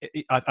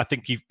I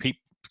think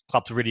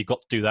clubs have really got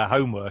to do their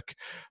homework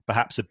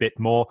perhaps a bit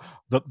more.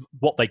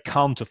 What they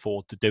can't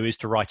afford to do is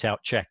to write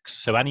out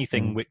checks. So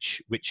anything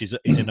which is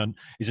in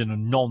a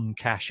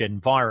non-cash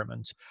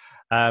environment.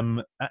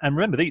 And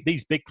remember,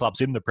 these big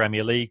clubs in the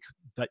Premier League,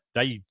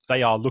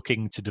 they are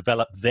looking to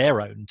develop their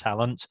own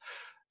talent.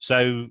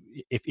 So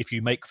if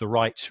you make the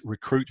right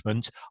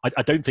recruitment,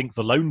 I don't think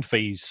the loan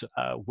fees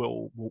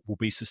will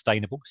be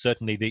sustainable.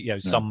 Certainly,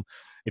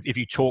 if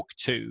you talk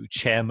to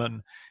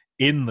chairmen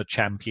in the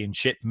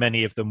Championship,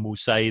 many of them will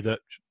say that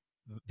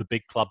the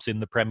big clubs in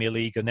the Premier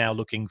League are now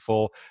looking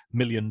for £1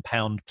 million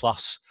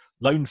plus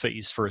loan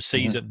fees for a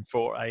season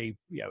for a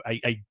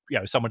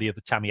somebody of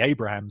the Tammy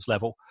Abrahams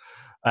level.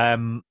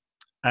 And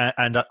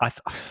I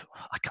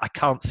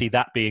can't see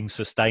that being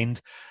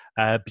sustained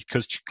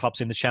because clubs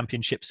in the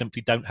Championship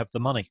simply don't have the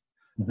money.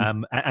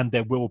 And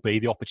there will be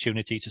the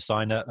opportunity to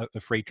sign a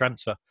free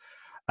transfer.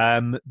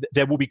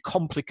 There will be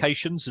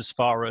complications as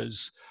far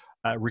as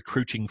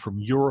recruiting from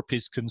Europe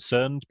is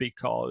concerned,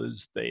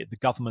 because the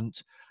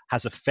government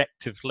has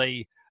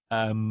effectively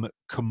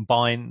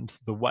combined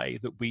the way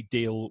that we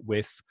deal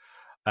with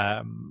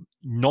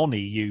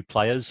non-EU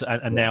players,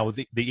 and now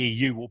the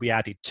EU will be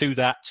added to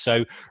that.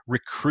 So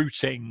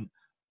recruiting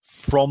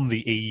from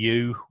the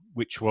EU,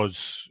 which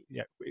was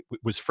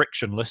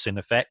frictionless in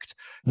effect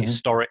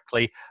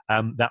historically,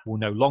 that will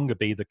no longer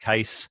be the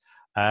case,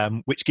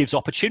 which gives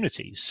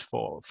opportunities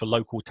for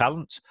local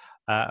talent.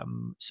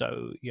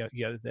 So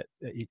that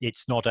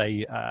it's not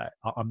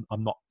I'm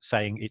not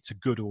saying it's a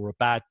good or a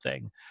bad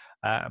thing,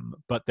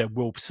 but there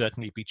will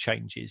certainly be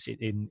changes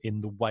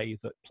in the way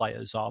that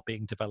players are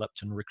being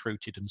developed and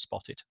recruited and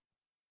spotted.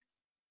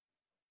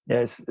 Yeah,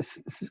 it's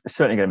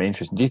certainly going to be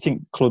interesting. Do you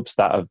think clubs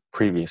that have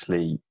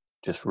previously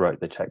just wrote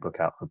the checkbook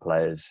out for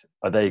players,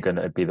 are they going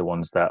to be the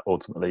ones that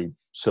ultimately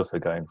suffer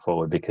going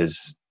forward,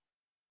 because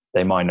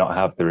they might not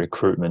have the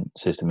recruitment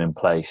system in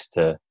place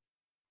to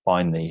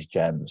find these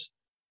gems?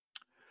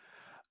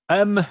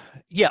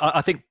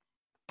 I think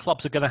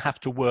clubs are going to have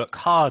to work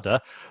harder,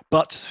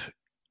 but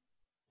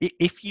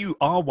if you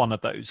are one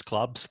of those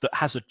clubs that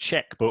has a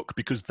checkbook,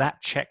 because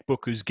that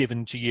checkbook is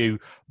given to you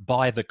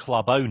by the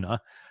club owner,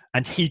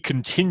 and he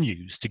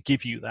continues to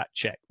give you that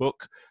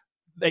checkbook,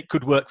 it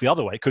could work the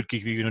other way. It could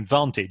give you an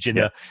advantage in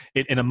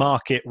a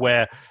market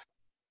where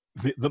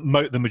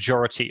the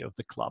majority of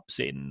the clubs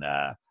in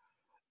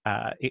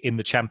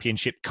the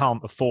Championship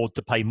can't afford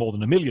to pay more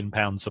than £1 million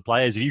for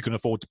players. If you can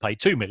afford to pay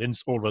 2 million,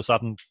 all of a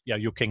sudden,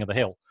 you're king of the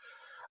hill.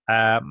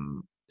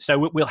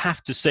 So we'll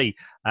have to see.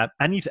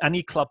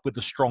 Any club with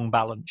a strong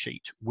balance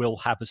sheet will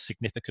have a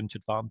significant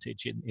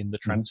advantage in the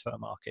transfer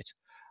market.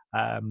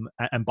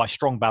 And by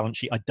strong balance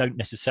sheet, I don't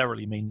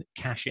necessarily mean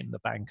cash in the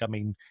bank. I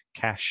mean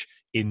cash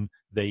in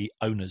the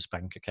owner's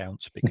bank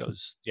account,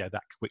 because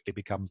that quickly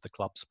becomes the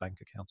club's bank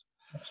account.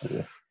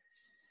 Absolutely.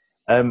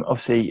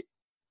 Obviously,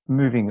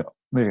 moving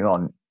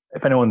on.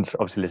 If anyone's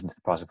obviously listened to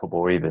the Price of Football,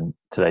 or even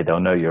today,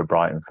 they'll know you're a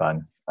Brighton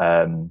fan.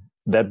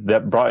 They're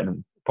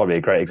Brighton, probably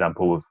a great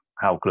example of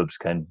how clubs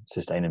can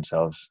sustain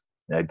themselves.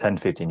 10,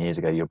 15 years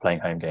ago, you were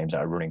playing home games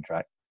at a running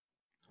track.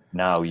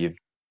 Now you've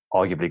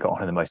arguably got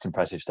one of the most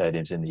impressive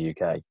stadiums in the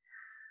UK.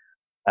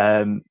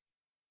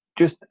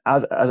 Just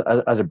as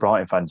a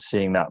Brighton fan,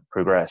 seeing that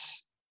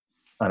progress,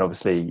 and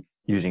obviously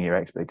using your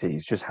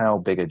expertise. Just how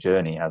big a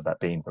journey has that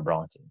been for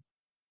Brighton?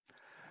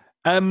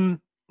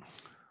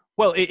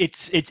 Well,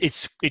 it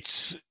is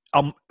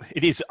not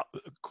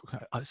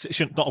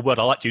a word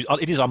I like to use.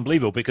 It is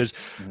unbelievable because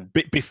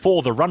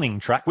before the running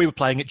track, we were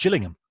playing at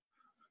Gillingham,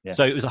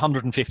 so it was a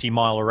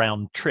 150-mile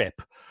around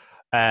trip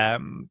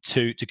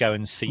to go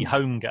and see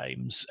home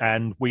games,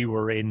 and we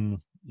were in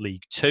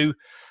League Two,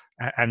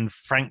 and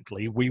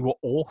frankly, we were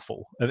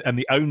awful. And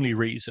the only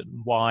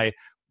reason why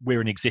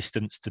we're in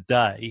existence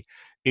today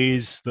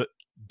is that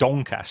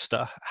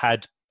Doncaster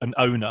had an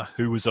owner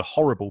who was a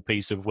horrible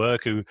piece of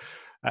work,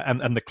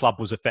 and the club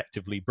was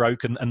effectively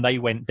broken, and they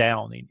went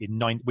down in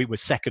nine. We were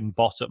second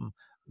bottom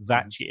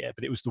that year,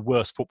 but it was the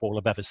worst football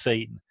I've ever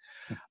seen.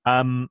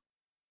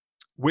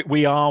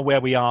 We are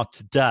where we are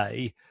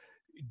today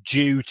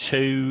due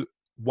to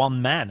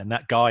one man, and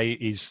that guy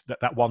is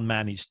that one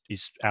man is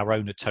our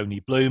owner,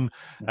 Tony Bloom,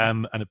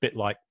 and a bit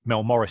like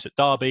Mel Morris at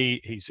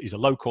Derby. He's a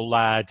local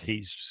lad.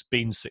 He's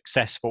been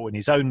successful in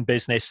his own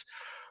business,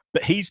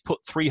 but he's put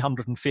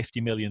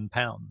 £350 million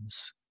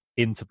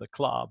into the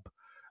club.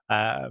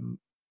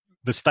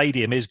 The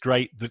stadium is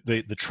great.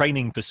 The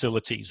training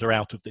facilities are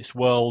out of this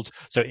world.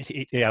 So,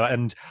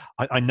 and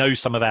I know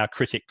some of our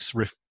critics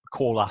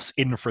call us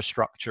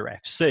infrastructure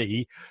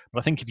FC, but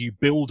I think if you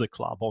build a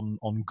club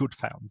on good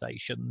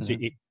foundations,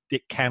 it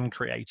can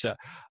create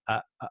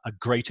a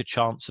greater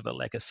chance of a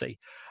legacy.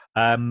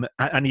 And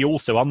he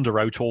also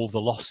underwrote all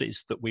the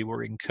losses that we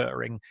were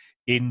incurring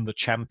in the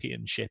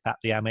Championship at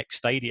the Amex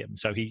Stadium.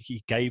 So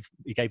he gave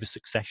a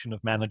succession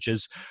of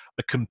managers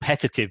a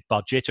competitive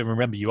budget. And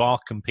remember, you are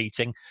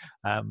competing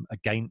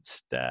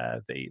against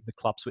the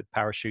clubs with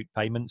parachute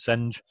payments,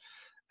 and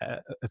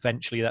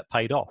eventually that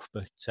paid off.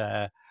 But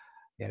there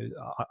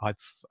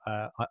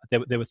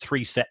were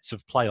 3 sets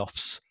of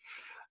playoffs,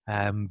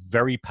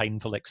 very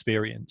painful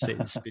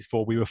experiences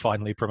before we were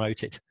finally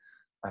promoted.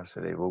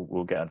 Absolutely.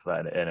 We'll get onto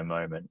that in a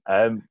moment.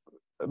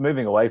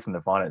 Moving away from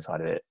the finance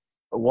side of it,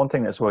 one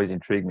thing that's always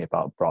intrigued me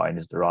about Brighton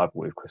is the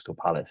rivalry with Crystal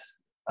Palace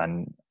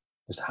and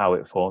just how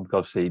it formed.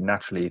 Because obviously,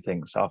 naturally, you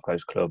think South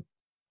Coast club,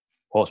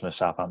 Portsmouth,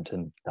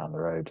 Southampton down the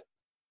road.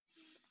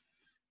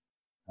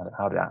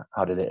 How did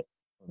it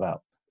come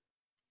about?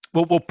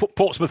 Well,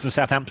 Portsmouth and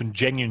Southampton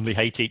genuinely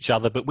hate each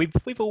other, but we've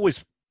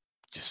always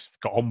just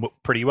got on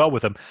pretty well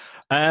with them.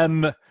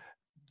 In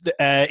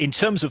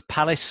terms of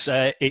Palace,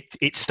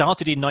 it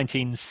started in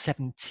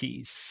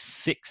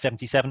 1976,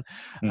 77.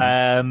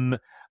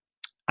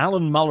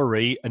 Alan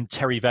Mullery and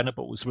Terry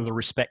Venables were the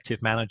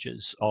respective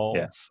managers of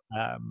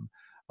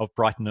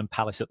Brighton and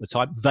Palace at the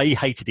time. They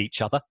hated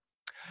each other,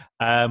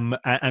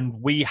 and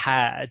we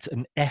had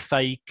an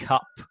FA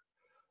Cup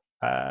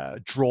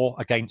draw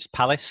against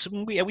Palace.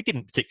 We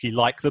didn't particularly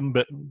like them,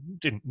 but we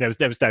didn't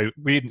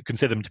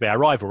consider them to be our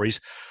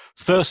rivalries.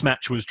 First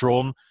match was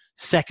drawn.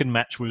 Second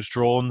match was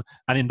drawn,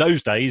 and in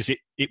those days,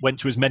 it went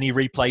to as many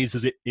replays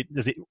as it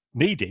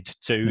needed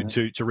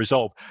to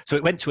resolve. So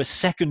it went to a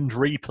second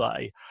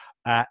replay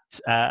at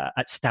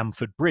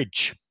Stamford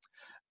Bridge,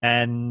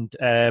 and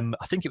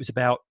I think it was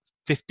about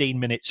 15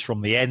 minutes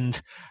from the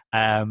end.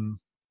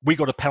 We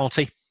got a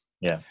penalty.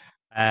 Yeah.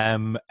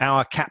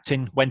 Our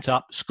captain went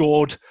up,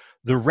 scored.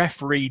 The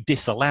referee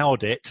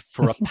disallowed it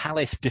for a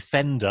Palace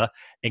defender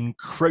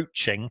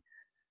encroaching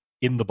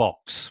in the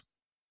box.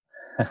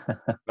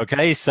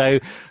 Okay, so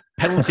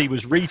penalty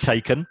was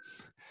retaken.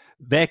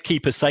 Their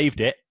keeper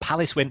saved it.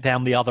 Palace went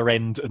down the other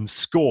end and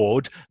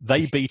scored.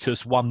 They beat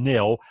us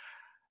 1-0.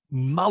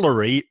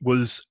 Mullery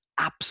was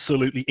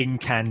absolutely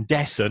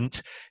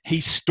incandescent. He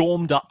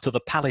stormed up to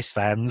the Palace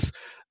fans,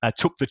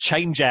 took the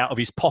change out of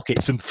his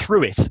pockets and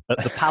threw it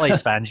at the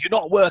Palace fans. You're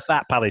not worth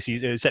that, Palace.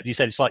 He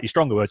said slightly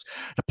stronger words.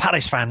 The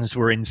Palace fans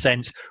were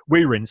incensed.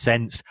 We were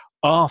incensed.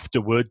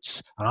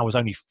 Afterwards, and I was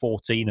only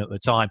 14 at the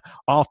time,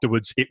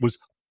 afterwards it was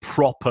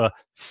proper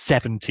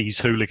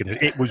 70s hooligan.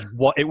 It was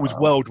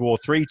World War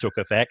III took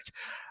effect.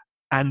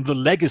 And the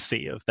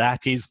legacy of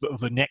that is that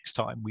the next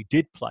time we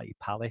did play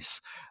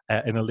Palace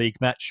in a league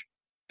match,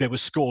 there were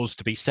scores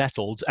to be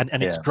settled,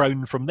 and it's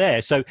grown from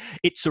there. So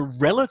it's a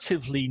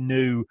relatively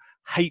new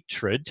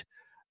hatred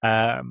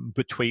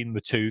between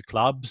the two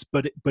clubs,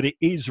 but it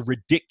is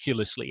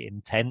ridiculously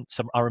intense.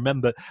 I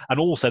remember, and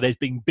also there's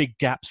been big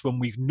gaps when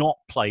we've not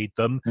played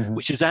them,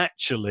 which has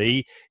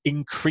actually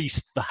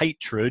increased the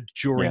hatred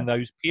during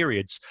those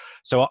periods.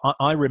 So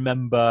I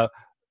remember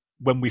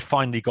when we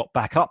finally got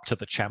back up to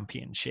the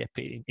Championship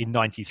in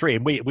 '93,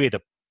 and we were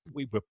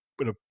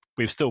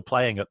still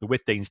playing at the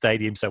Withdean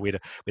Stadium, so we'd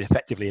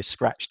effectively a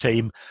scratch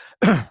team.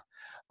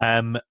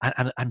 And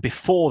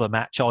before the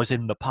match, I was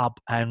in the pub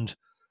and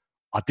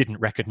I didn't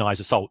recognise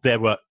a soul.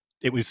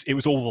 It was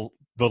all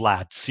the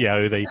lads,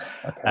 all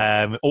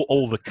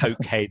the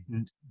cokehead,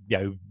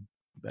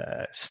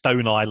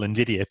 Stone Island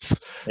idiots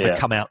had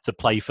come out to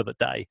play for the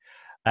day.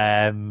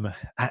 And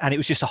it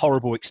was just a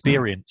horrible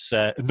experience,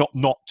 not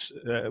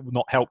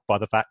helped by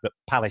the fact that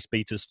Palace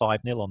beat us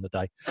 5-0 on the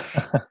day.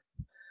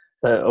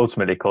 So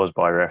ultimately caused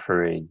by a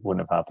referee,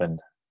 wouldn't have happened.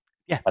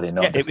 Yeah, I did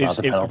not understand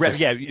the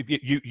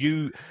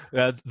penalty.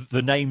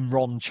 The name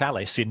Ron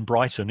Chalice in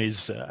Brighton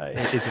is a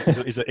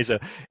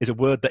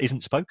word that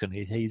isn't spoken.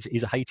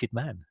 He's a hated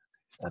man.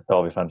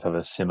 Derby fans have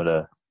a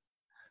similar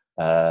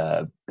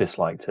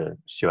dislike to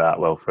Stuart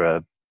Atwell for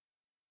an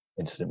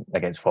incident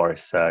against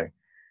Forest. So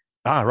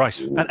right,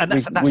 and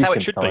that's how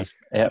it should be.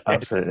 Yeah, yes.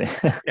 Absolutely.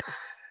 Yes.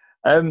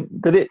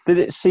 Did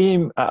it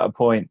seem at a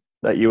point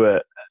that you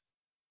were?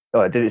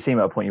 Or did it seem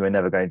at a point you were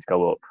never going to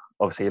go up?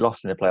 Obviously, you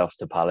lost in the playoffs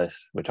to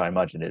Palace, which I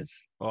imagine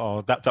is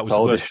that was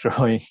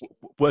the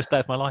worst day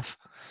of my life.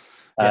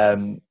 I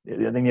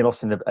think you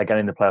lost again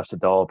in the playoffs to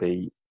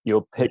Derby. You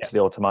were picked to the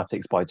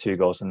automatics by 2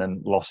 goals, and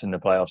then lost in the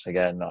playoffs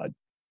again.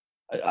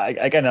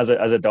 Again, as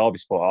a Derby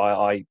supporter,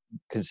 I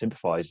can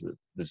sympathise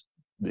with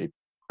the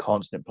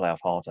constant playoff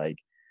heartache.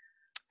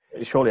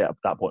 Surely at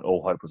that point,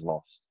 all hope was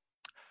lost.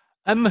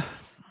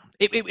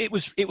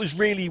 It was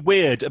really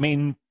weird. I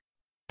mean,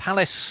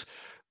 Palace.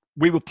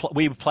 We were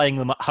playing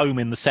them at home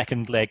in the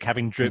second leg,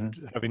 having drawn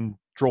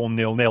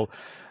 0-0.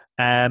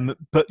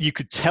 But you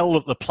could tell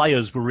that the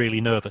players were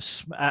really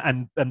nervous,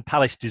 and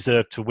Palace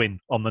deserved to win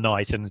on the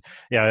night. And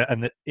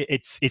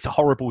it's a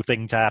horrible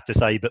thing to have to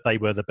say, but they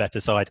were the better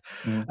side.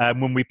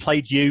 When we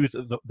played you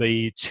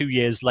the 2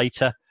 years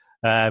later,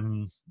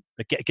 again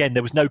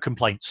there was no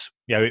complaints.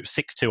 It was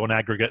 6-2 on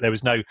aggregate. It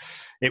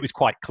was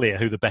quite clear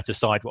who the better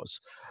side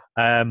was.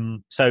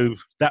 So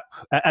that,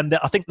 and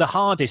I think the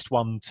hardest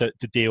one to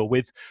deal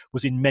with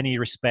was in many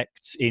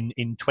respects in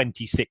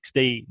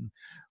 2016,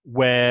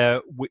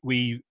 where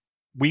we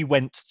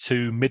went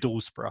to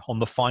Middlesbrough on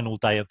the final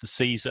day of the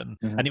season,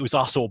 and it was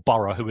us or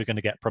Borough who were going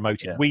to get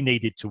promoted. Yeah. We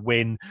needed to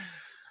win.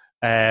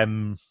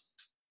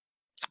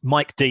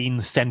 Mike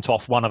Dean sent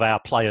off one of our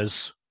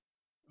players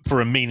for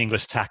a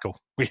meaningless tackle.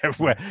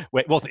 Where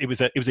it wasn't. It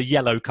was a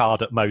yellow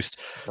card at most.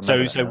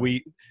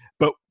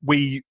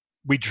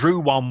 We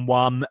drew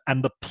 1-1,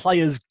 and the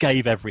players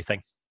gave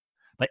everything.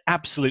 They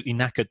absolutely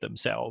knackered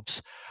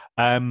themselves.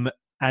 And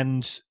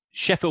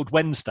Sheffield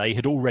Wednesday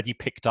had already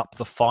picked up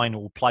the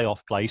final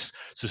playoff place.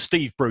 So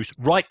Steve Bruce,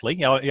 rightly,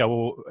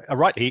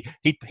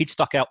 he'd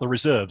stuck out the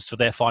reserves for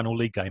their final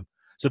league game.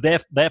 So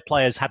their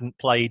players hadn't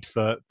played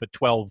for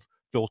 12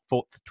 or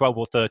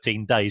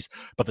 13 days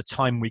by the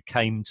time we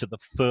came to the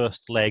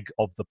first leg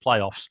of the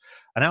playoffs,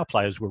 and our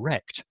players were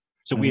wrecked.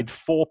 So we had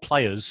 4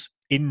 players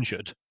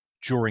injured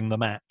during the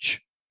match.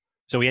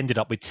 So we ended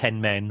up with 10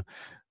 men.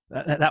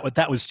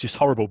 That was just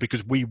horrible,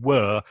 because we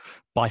were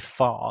by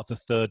far the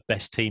third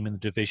best team in the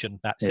division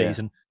that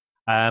season.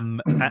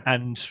 And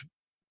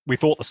we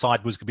thought the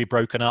side was going to be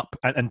broken up.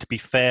 And to be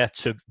fair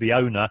to the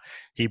owner,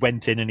 he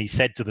went in and he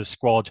said to the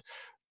squad,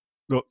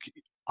 look,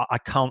 I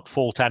can't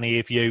fault any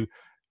of you.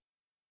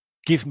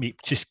 Give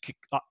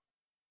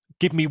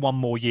me 1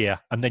 more year,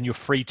 and then you're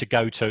free to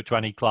go to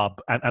any club.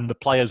 And the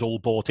players all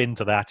bought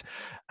into that.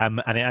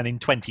 And in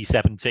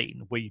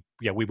 2017, we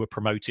were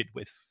promoted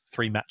with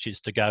 3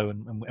 matches to go,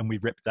 and we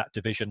ripped that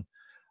division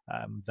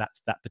that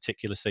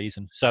particular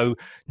season. So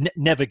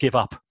never give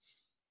up.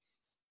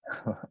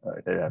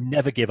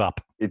 Never give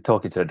up. You're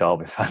talking to a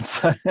Derby fan.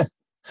 So.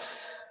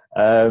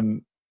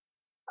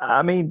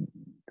 I mean,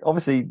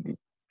 obviously,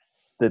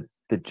 the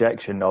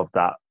dejection of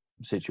that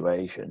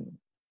situation.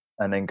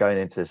 And then going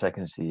into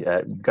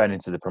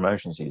the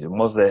promotion season,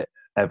 was there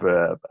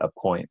ever a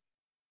point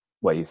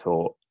where you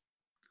thought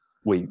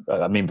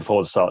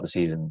before the start of the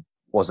season,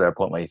 was there a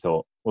point where you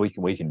thought, well,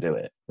 we can do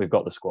it? We've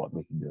got the squad,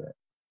 we can do it.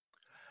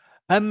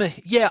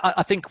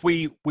 I think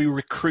we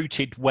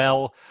recruited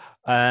well.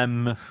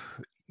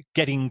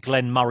 Getting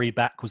Glenn Murray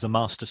back was a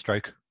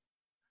masterstroke,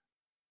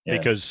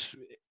 because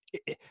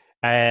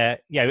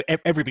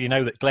everybody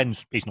know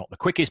that he's not the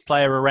quickest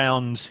player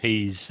around.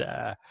 He's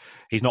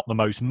not the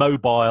most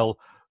mobile,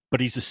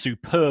 but he's a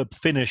superb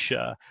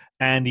finisher,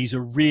 and he's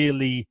a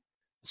really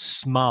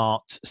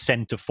smart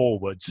centre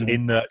forwards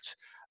in that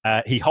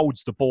he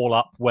holds the ball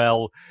up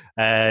well.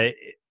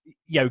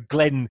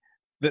 Glenn,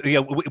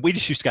 we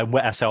just used to go and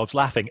wet ourselves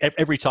laughing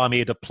every time he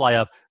had a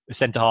player, a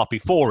centre half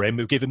before him,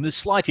 who give him the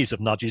slightest of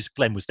nudges.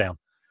 Glenn was down.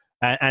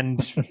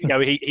 And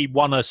he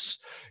won us,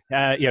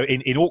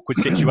 in awkward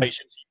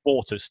situations. He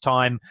bought us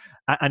time,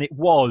 and it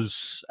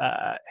was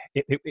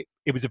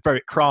it was a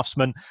very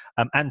craftsman.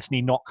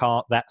 Anthony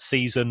Knockhart that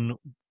season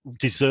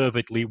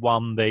deservedly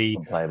won the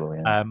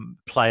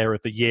Player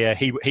of the Year.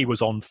 He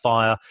was on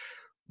fire.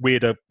 We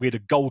had a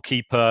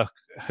goalkeeper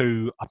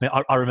who,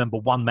 I remember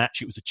one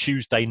match. It was a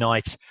Tuesday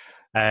night.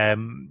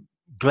 Glenn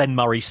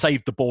Murray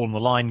saved the ball on the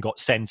line, got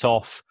sent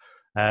off.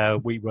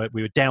 We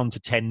were down to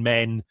 10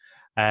 men.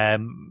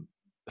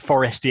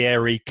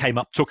 Forestieri came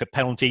up, took a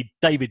penalty.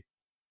 David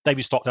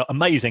Stockdale,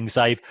 amazing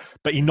save,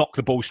 but he knocked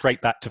the ball straight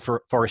back to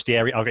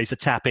Forestieri. Okay, it's a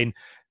tap in.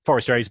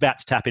 Forestieri's about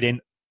to tap it in,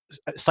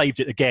 saved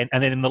it again,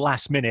 and then in the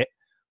last minute,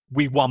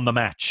 we won the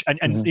match.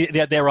 And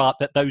there are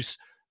those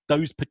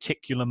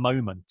particular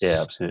moments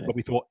where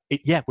we thought,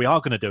 we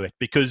are going to do it,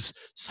 because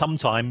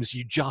sometimes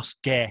you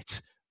just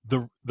get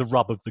the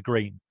rub of the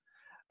green,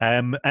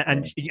 and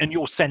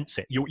you'll sense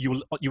it.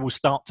 You will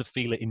start to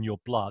feel it in your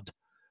blood,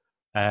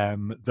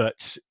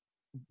 that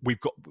we've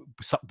got,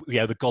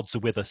 the gods are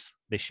with us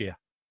this year.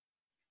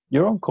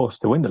 You're on course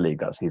to win the league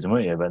that season,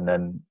 weren't you? And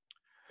then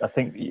I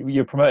think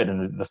you're promoted,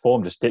 and the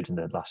form just dipped in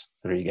the last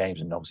 3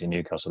 games, and obviously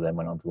Newcastle then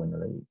went on to win the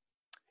league.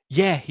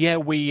 Yeah,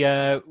 we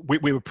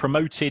were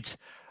promoted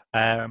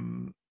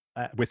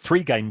with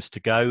 3 games to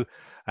go.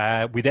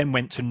 We then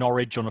went to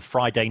Norwich on a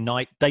Friday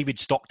night. David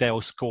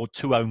Stockdale scored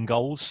 2 own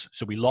goals,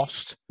 so we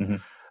lost. Mm-hmm.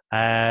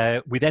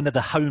 We then had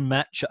a home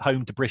match at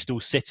home to Bristol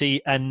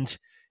City, and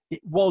it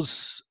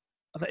was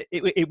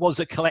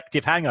a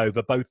collective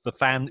hangover. Both the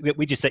fans,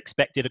 we just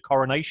expected a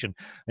coronation,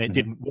 and it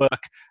didn't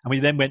work. And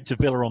we then went to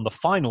Villa on the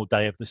final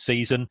day of the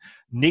season,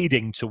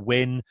 needing to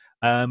win.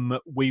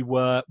 We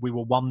were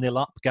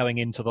 1-0 up going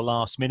into the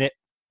last minute.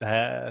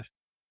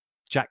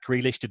 Jack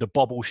Grealish did a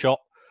bobble shot,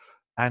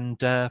 and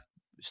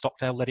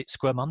Stockdale let it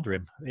squirm under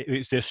him. It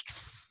was just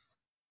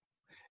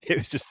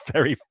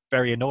very,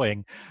 very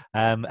annoying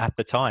at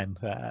the time.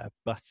 But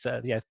that's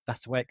the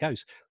way it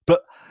goes.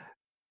 But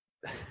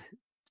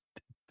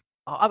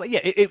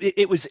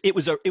it was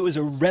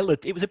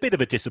a bit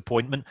of a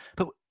disappointment.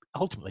 But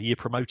ultimately, you're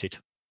promoted.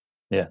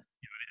 Yeah.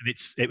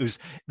 It was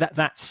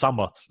that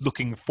summer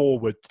looking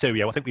forward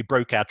to. I think we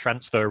broke our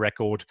transfer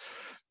record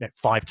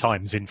 5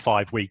 times in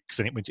 5 weeks,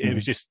 and it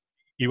was just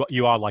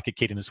you are like a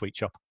kid in a sweet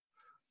shop.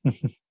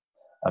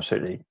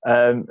 Absolutely.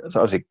 So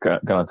obviously going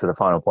on to the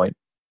final point,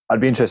 I'd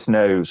be interested to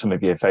know some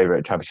of your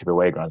favourite Championship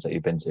away grounds that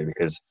you've been to,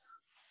 because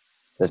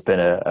there's been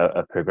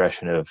a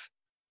progression of,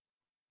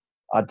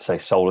 I'd say,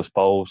 soulless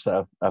bowls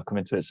that have come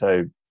into it.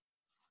 So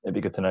it'd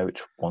be good to know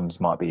which ones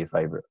might be your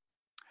favourite.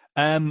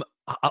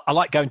 I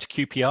like going to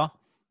QPR.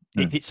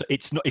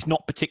 It's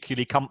not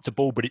particularly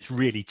comfortable, but it's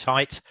really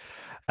tight.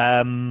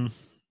 I've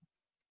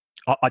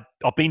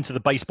been to the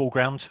baseball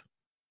ground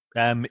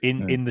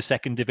in the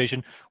 2nd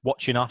division,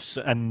 watching us,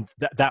 and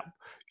that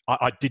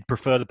I did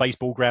prefer the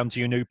baseball ground to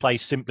your new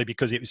place simply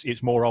because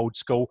it's more old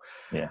school.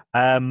 Yeah.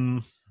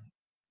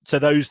 So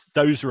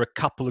those are a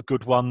couple of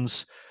good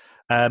ones.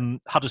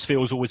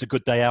 Huddersfield's always a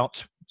good day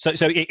out. So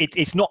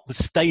it's not the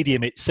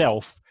stadium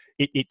itself.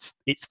 It's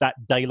that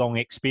day-long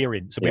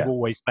experience. And we've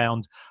always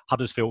found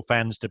Huddersfield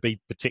fans to be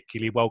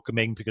particularly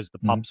welcoming because the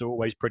pubs are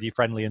always pretty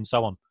friendly and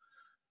so on.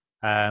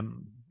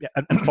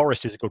 And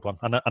Forest is a good one.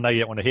 I know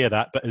you don't want to hear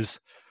that, but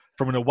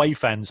from an away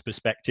fan's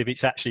perspective,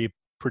 it's actually a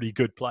pretty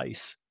good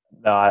place.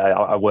 No,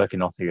 I work in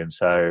Nottingham,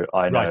 so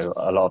I know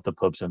a lot of the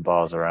pubs and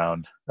bars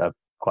around. They're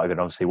quite good.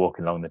 Obviously,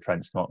 walking along the Trent,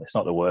 it's not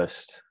the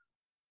worst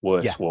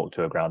walk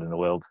to a ground in the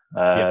world.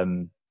 But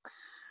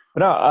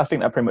no, I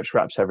think that pretty much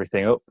wraps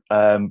everything up.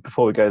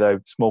 Before we go, though,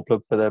 small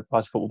plug for the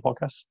Price of Football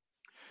podcast.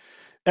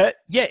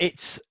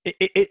 It's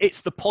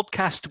the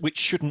podcast which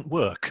shouldn't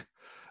work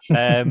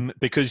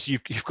because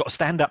you've got a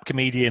stand-up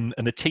comedian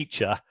and a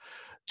teacher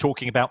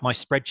talking about my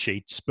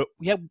spreadsheets. But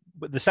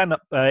the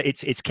stand-up,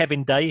 it's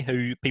Kevin Day,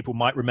 who people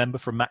might remember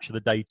from Match of the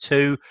Day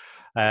 2.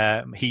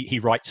 He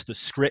writes the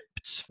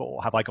scripts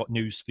for Have I Got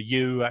News for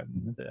You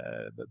and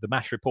the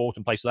MASH report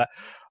and places like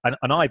that.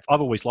 And I've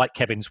always liked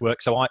Kevin's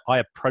work, so I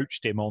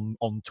approached him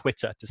on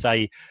Twitter to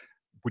say,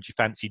 would you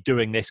fancy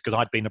doing this? Because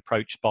I'd been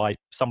approached by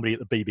somebody at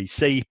the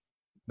BBC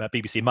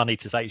Money,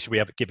 to say, should we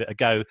ever give it a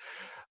go?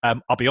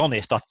 I'll be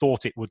honest, I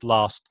thought it would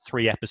last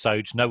 3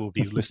 episodes. No one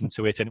would listen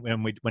to it, and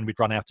when we'd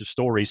run out of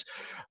stories.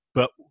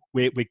 But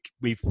we've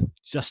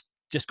just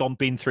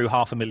been through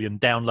 500,000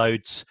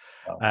 downloads.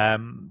 Wow.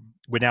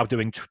 We're now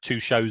doing 2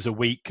 shows a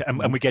week, and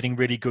we're getting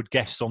really good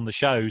guests on the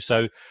show.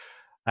 So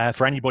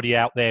for anybody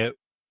out there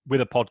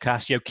with a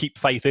podcast, keep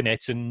faith in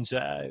it, and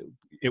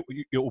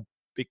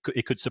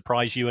it could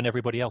surprise you and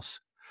everybody else.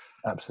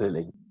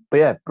 Absolutely. But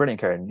yeah,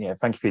 brilliant, Kieran.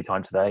 Thank you for your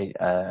time today.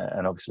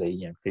 And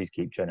obviously, please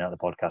keep churning out the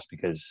podcast,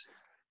 because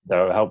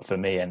they're a help for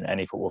me and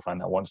any football fan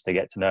that wants to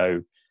get to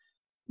know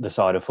the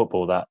side of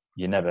football that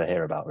you never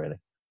hear about, really.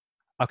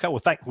 Okay, well,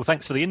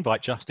 thanks for the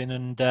invite, Justin,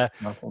 and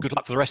good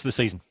luck for the rest of the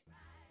season.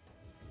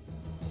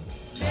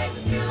 Make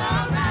me feel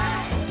all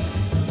right.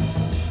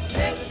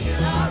 Make me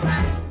feel all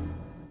right.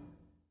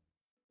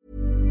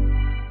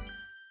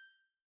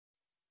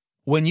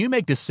 When you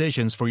make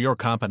decisions for your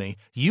company,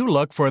 you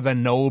look for the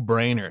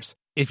no-brainers.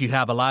 If you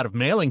have a lot of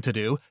mailing to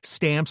do,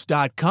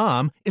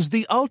 Stamps.com is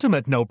the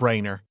ultimate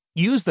no-brainer.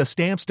 Use the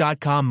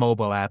Stamps.com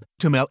mobile app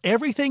to mail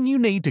everything you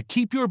need to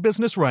keep your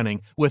business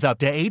running with up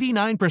to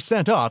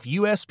 89% off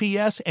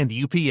USPS and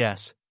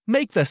UPS.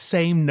 Make the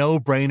same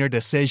no-brainer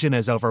decision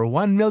as over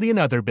 1 million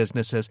other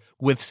businesses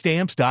with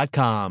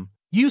Stamps.com.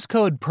 Use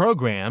code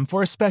PROGRAM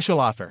for a special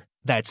offer.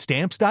 That's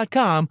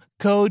Stamps.com,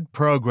 code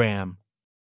PROGRAM.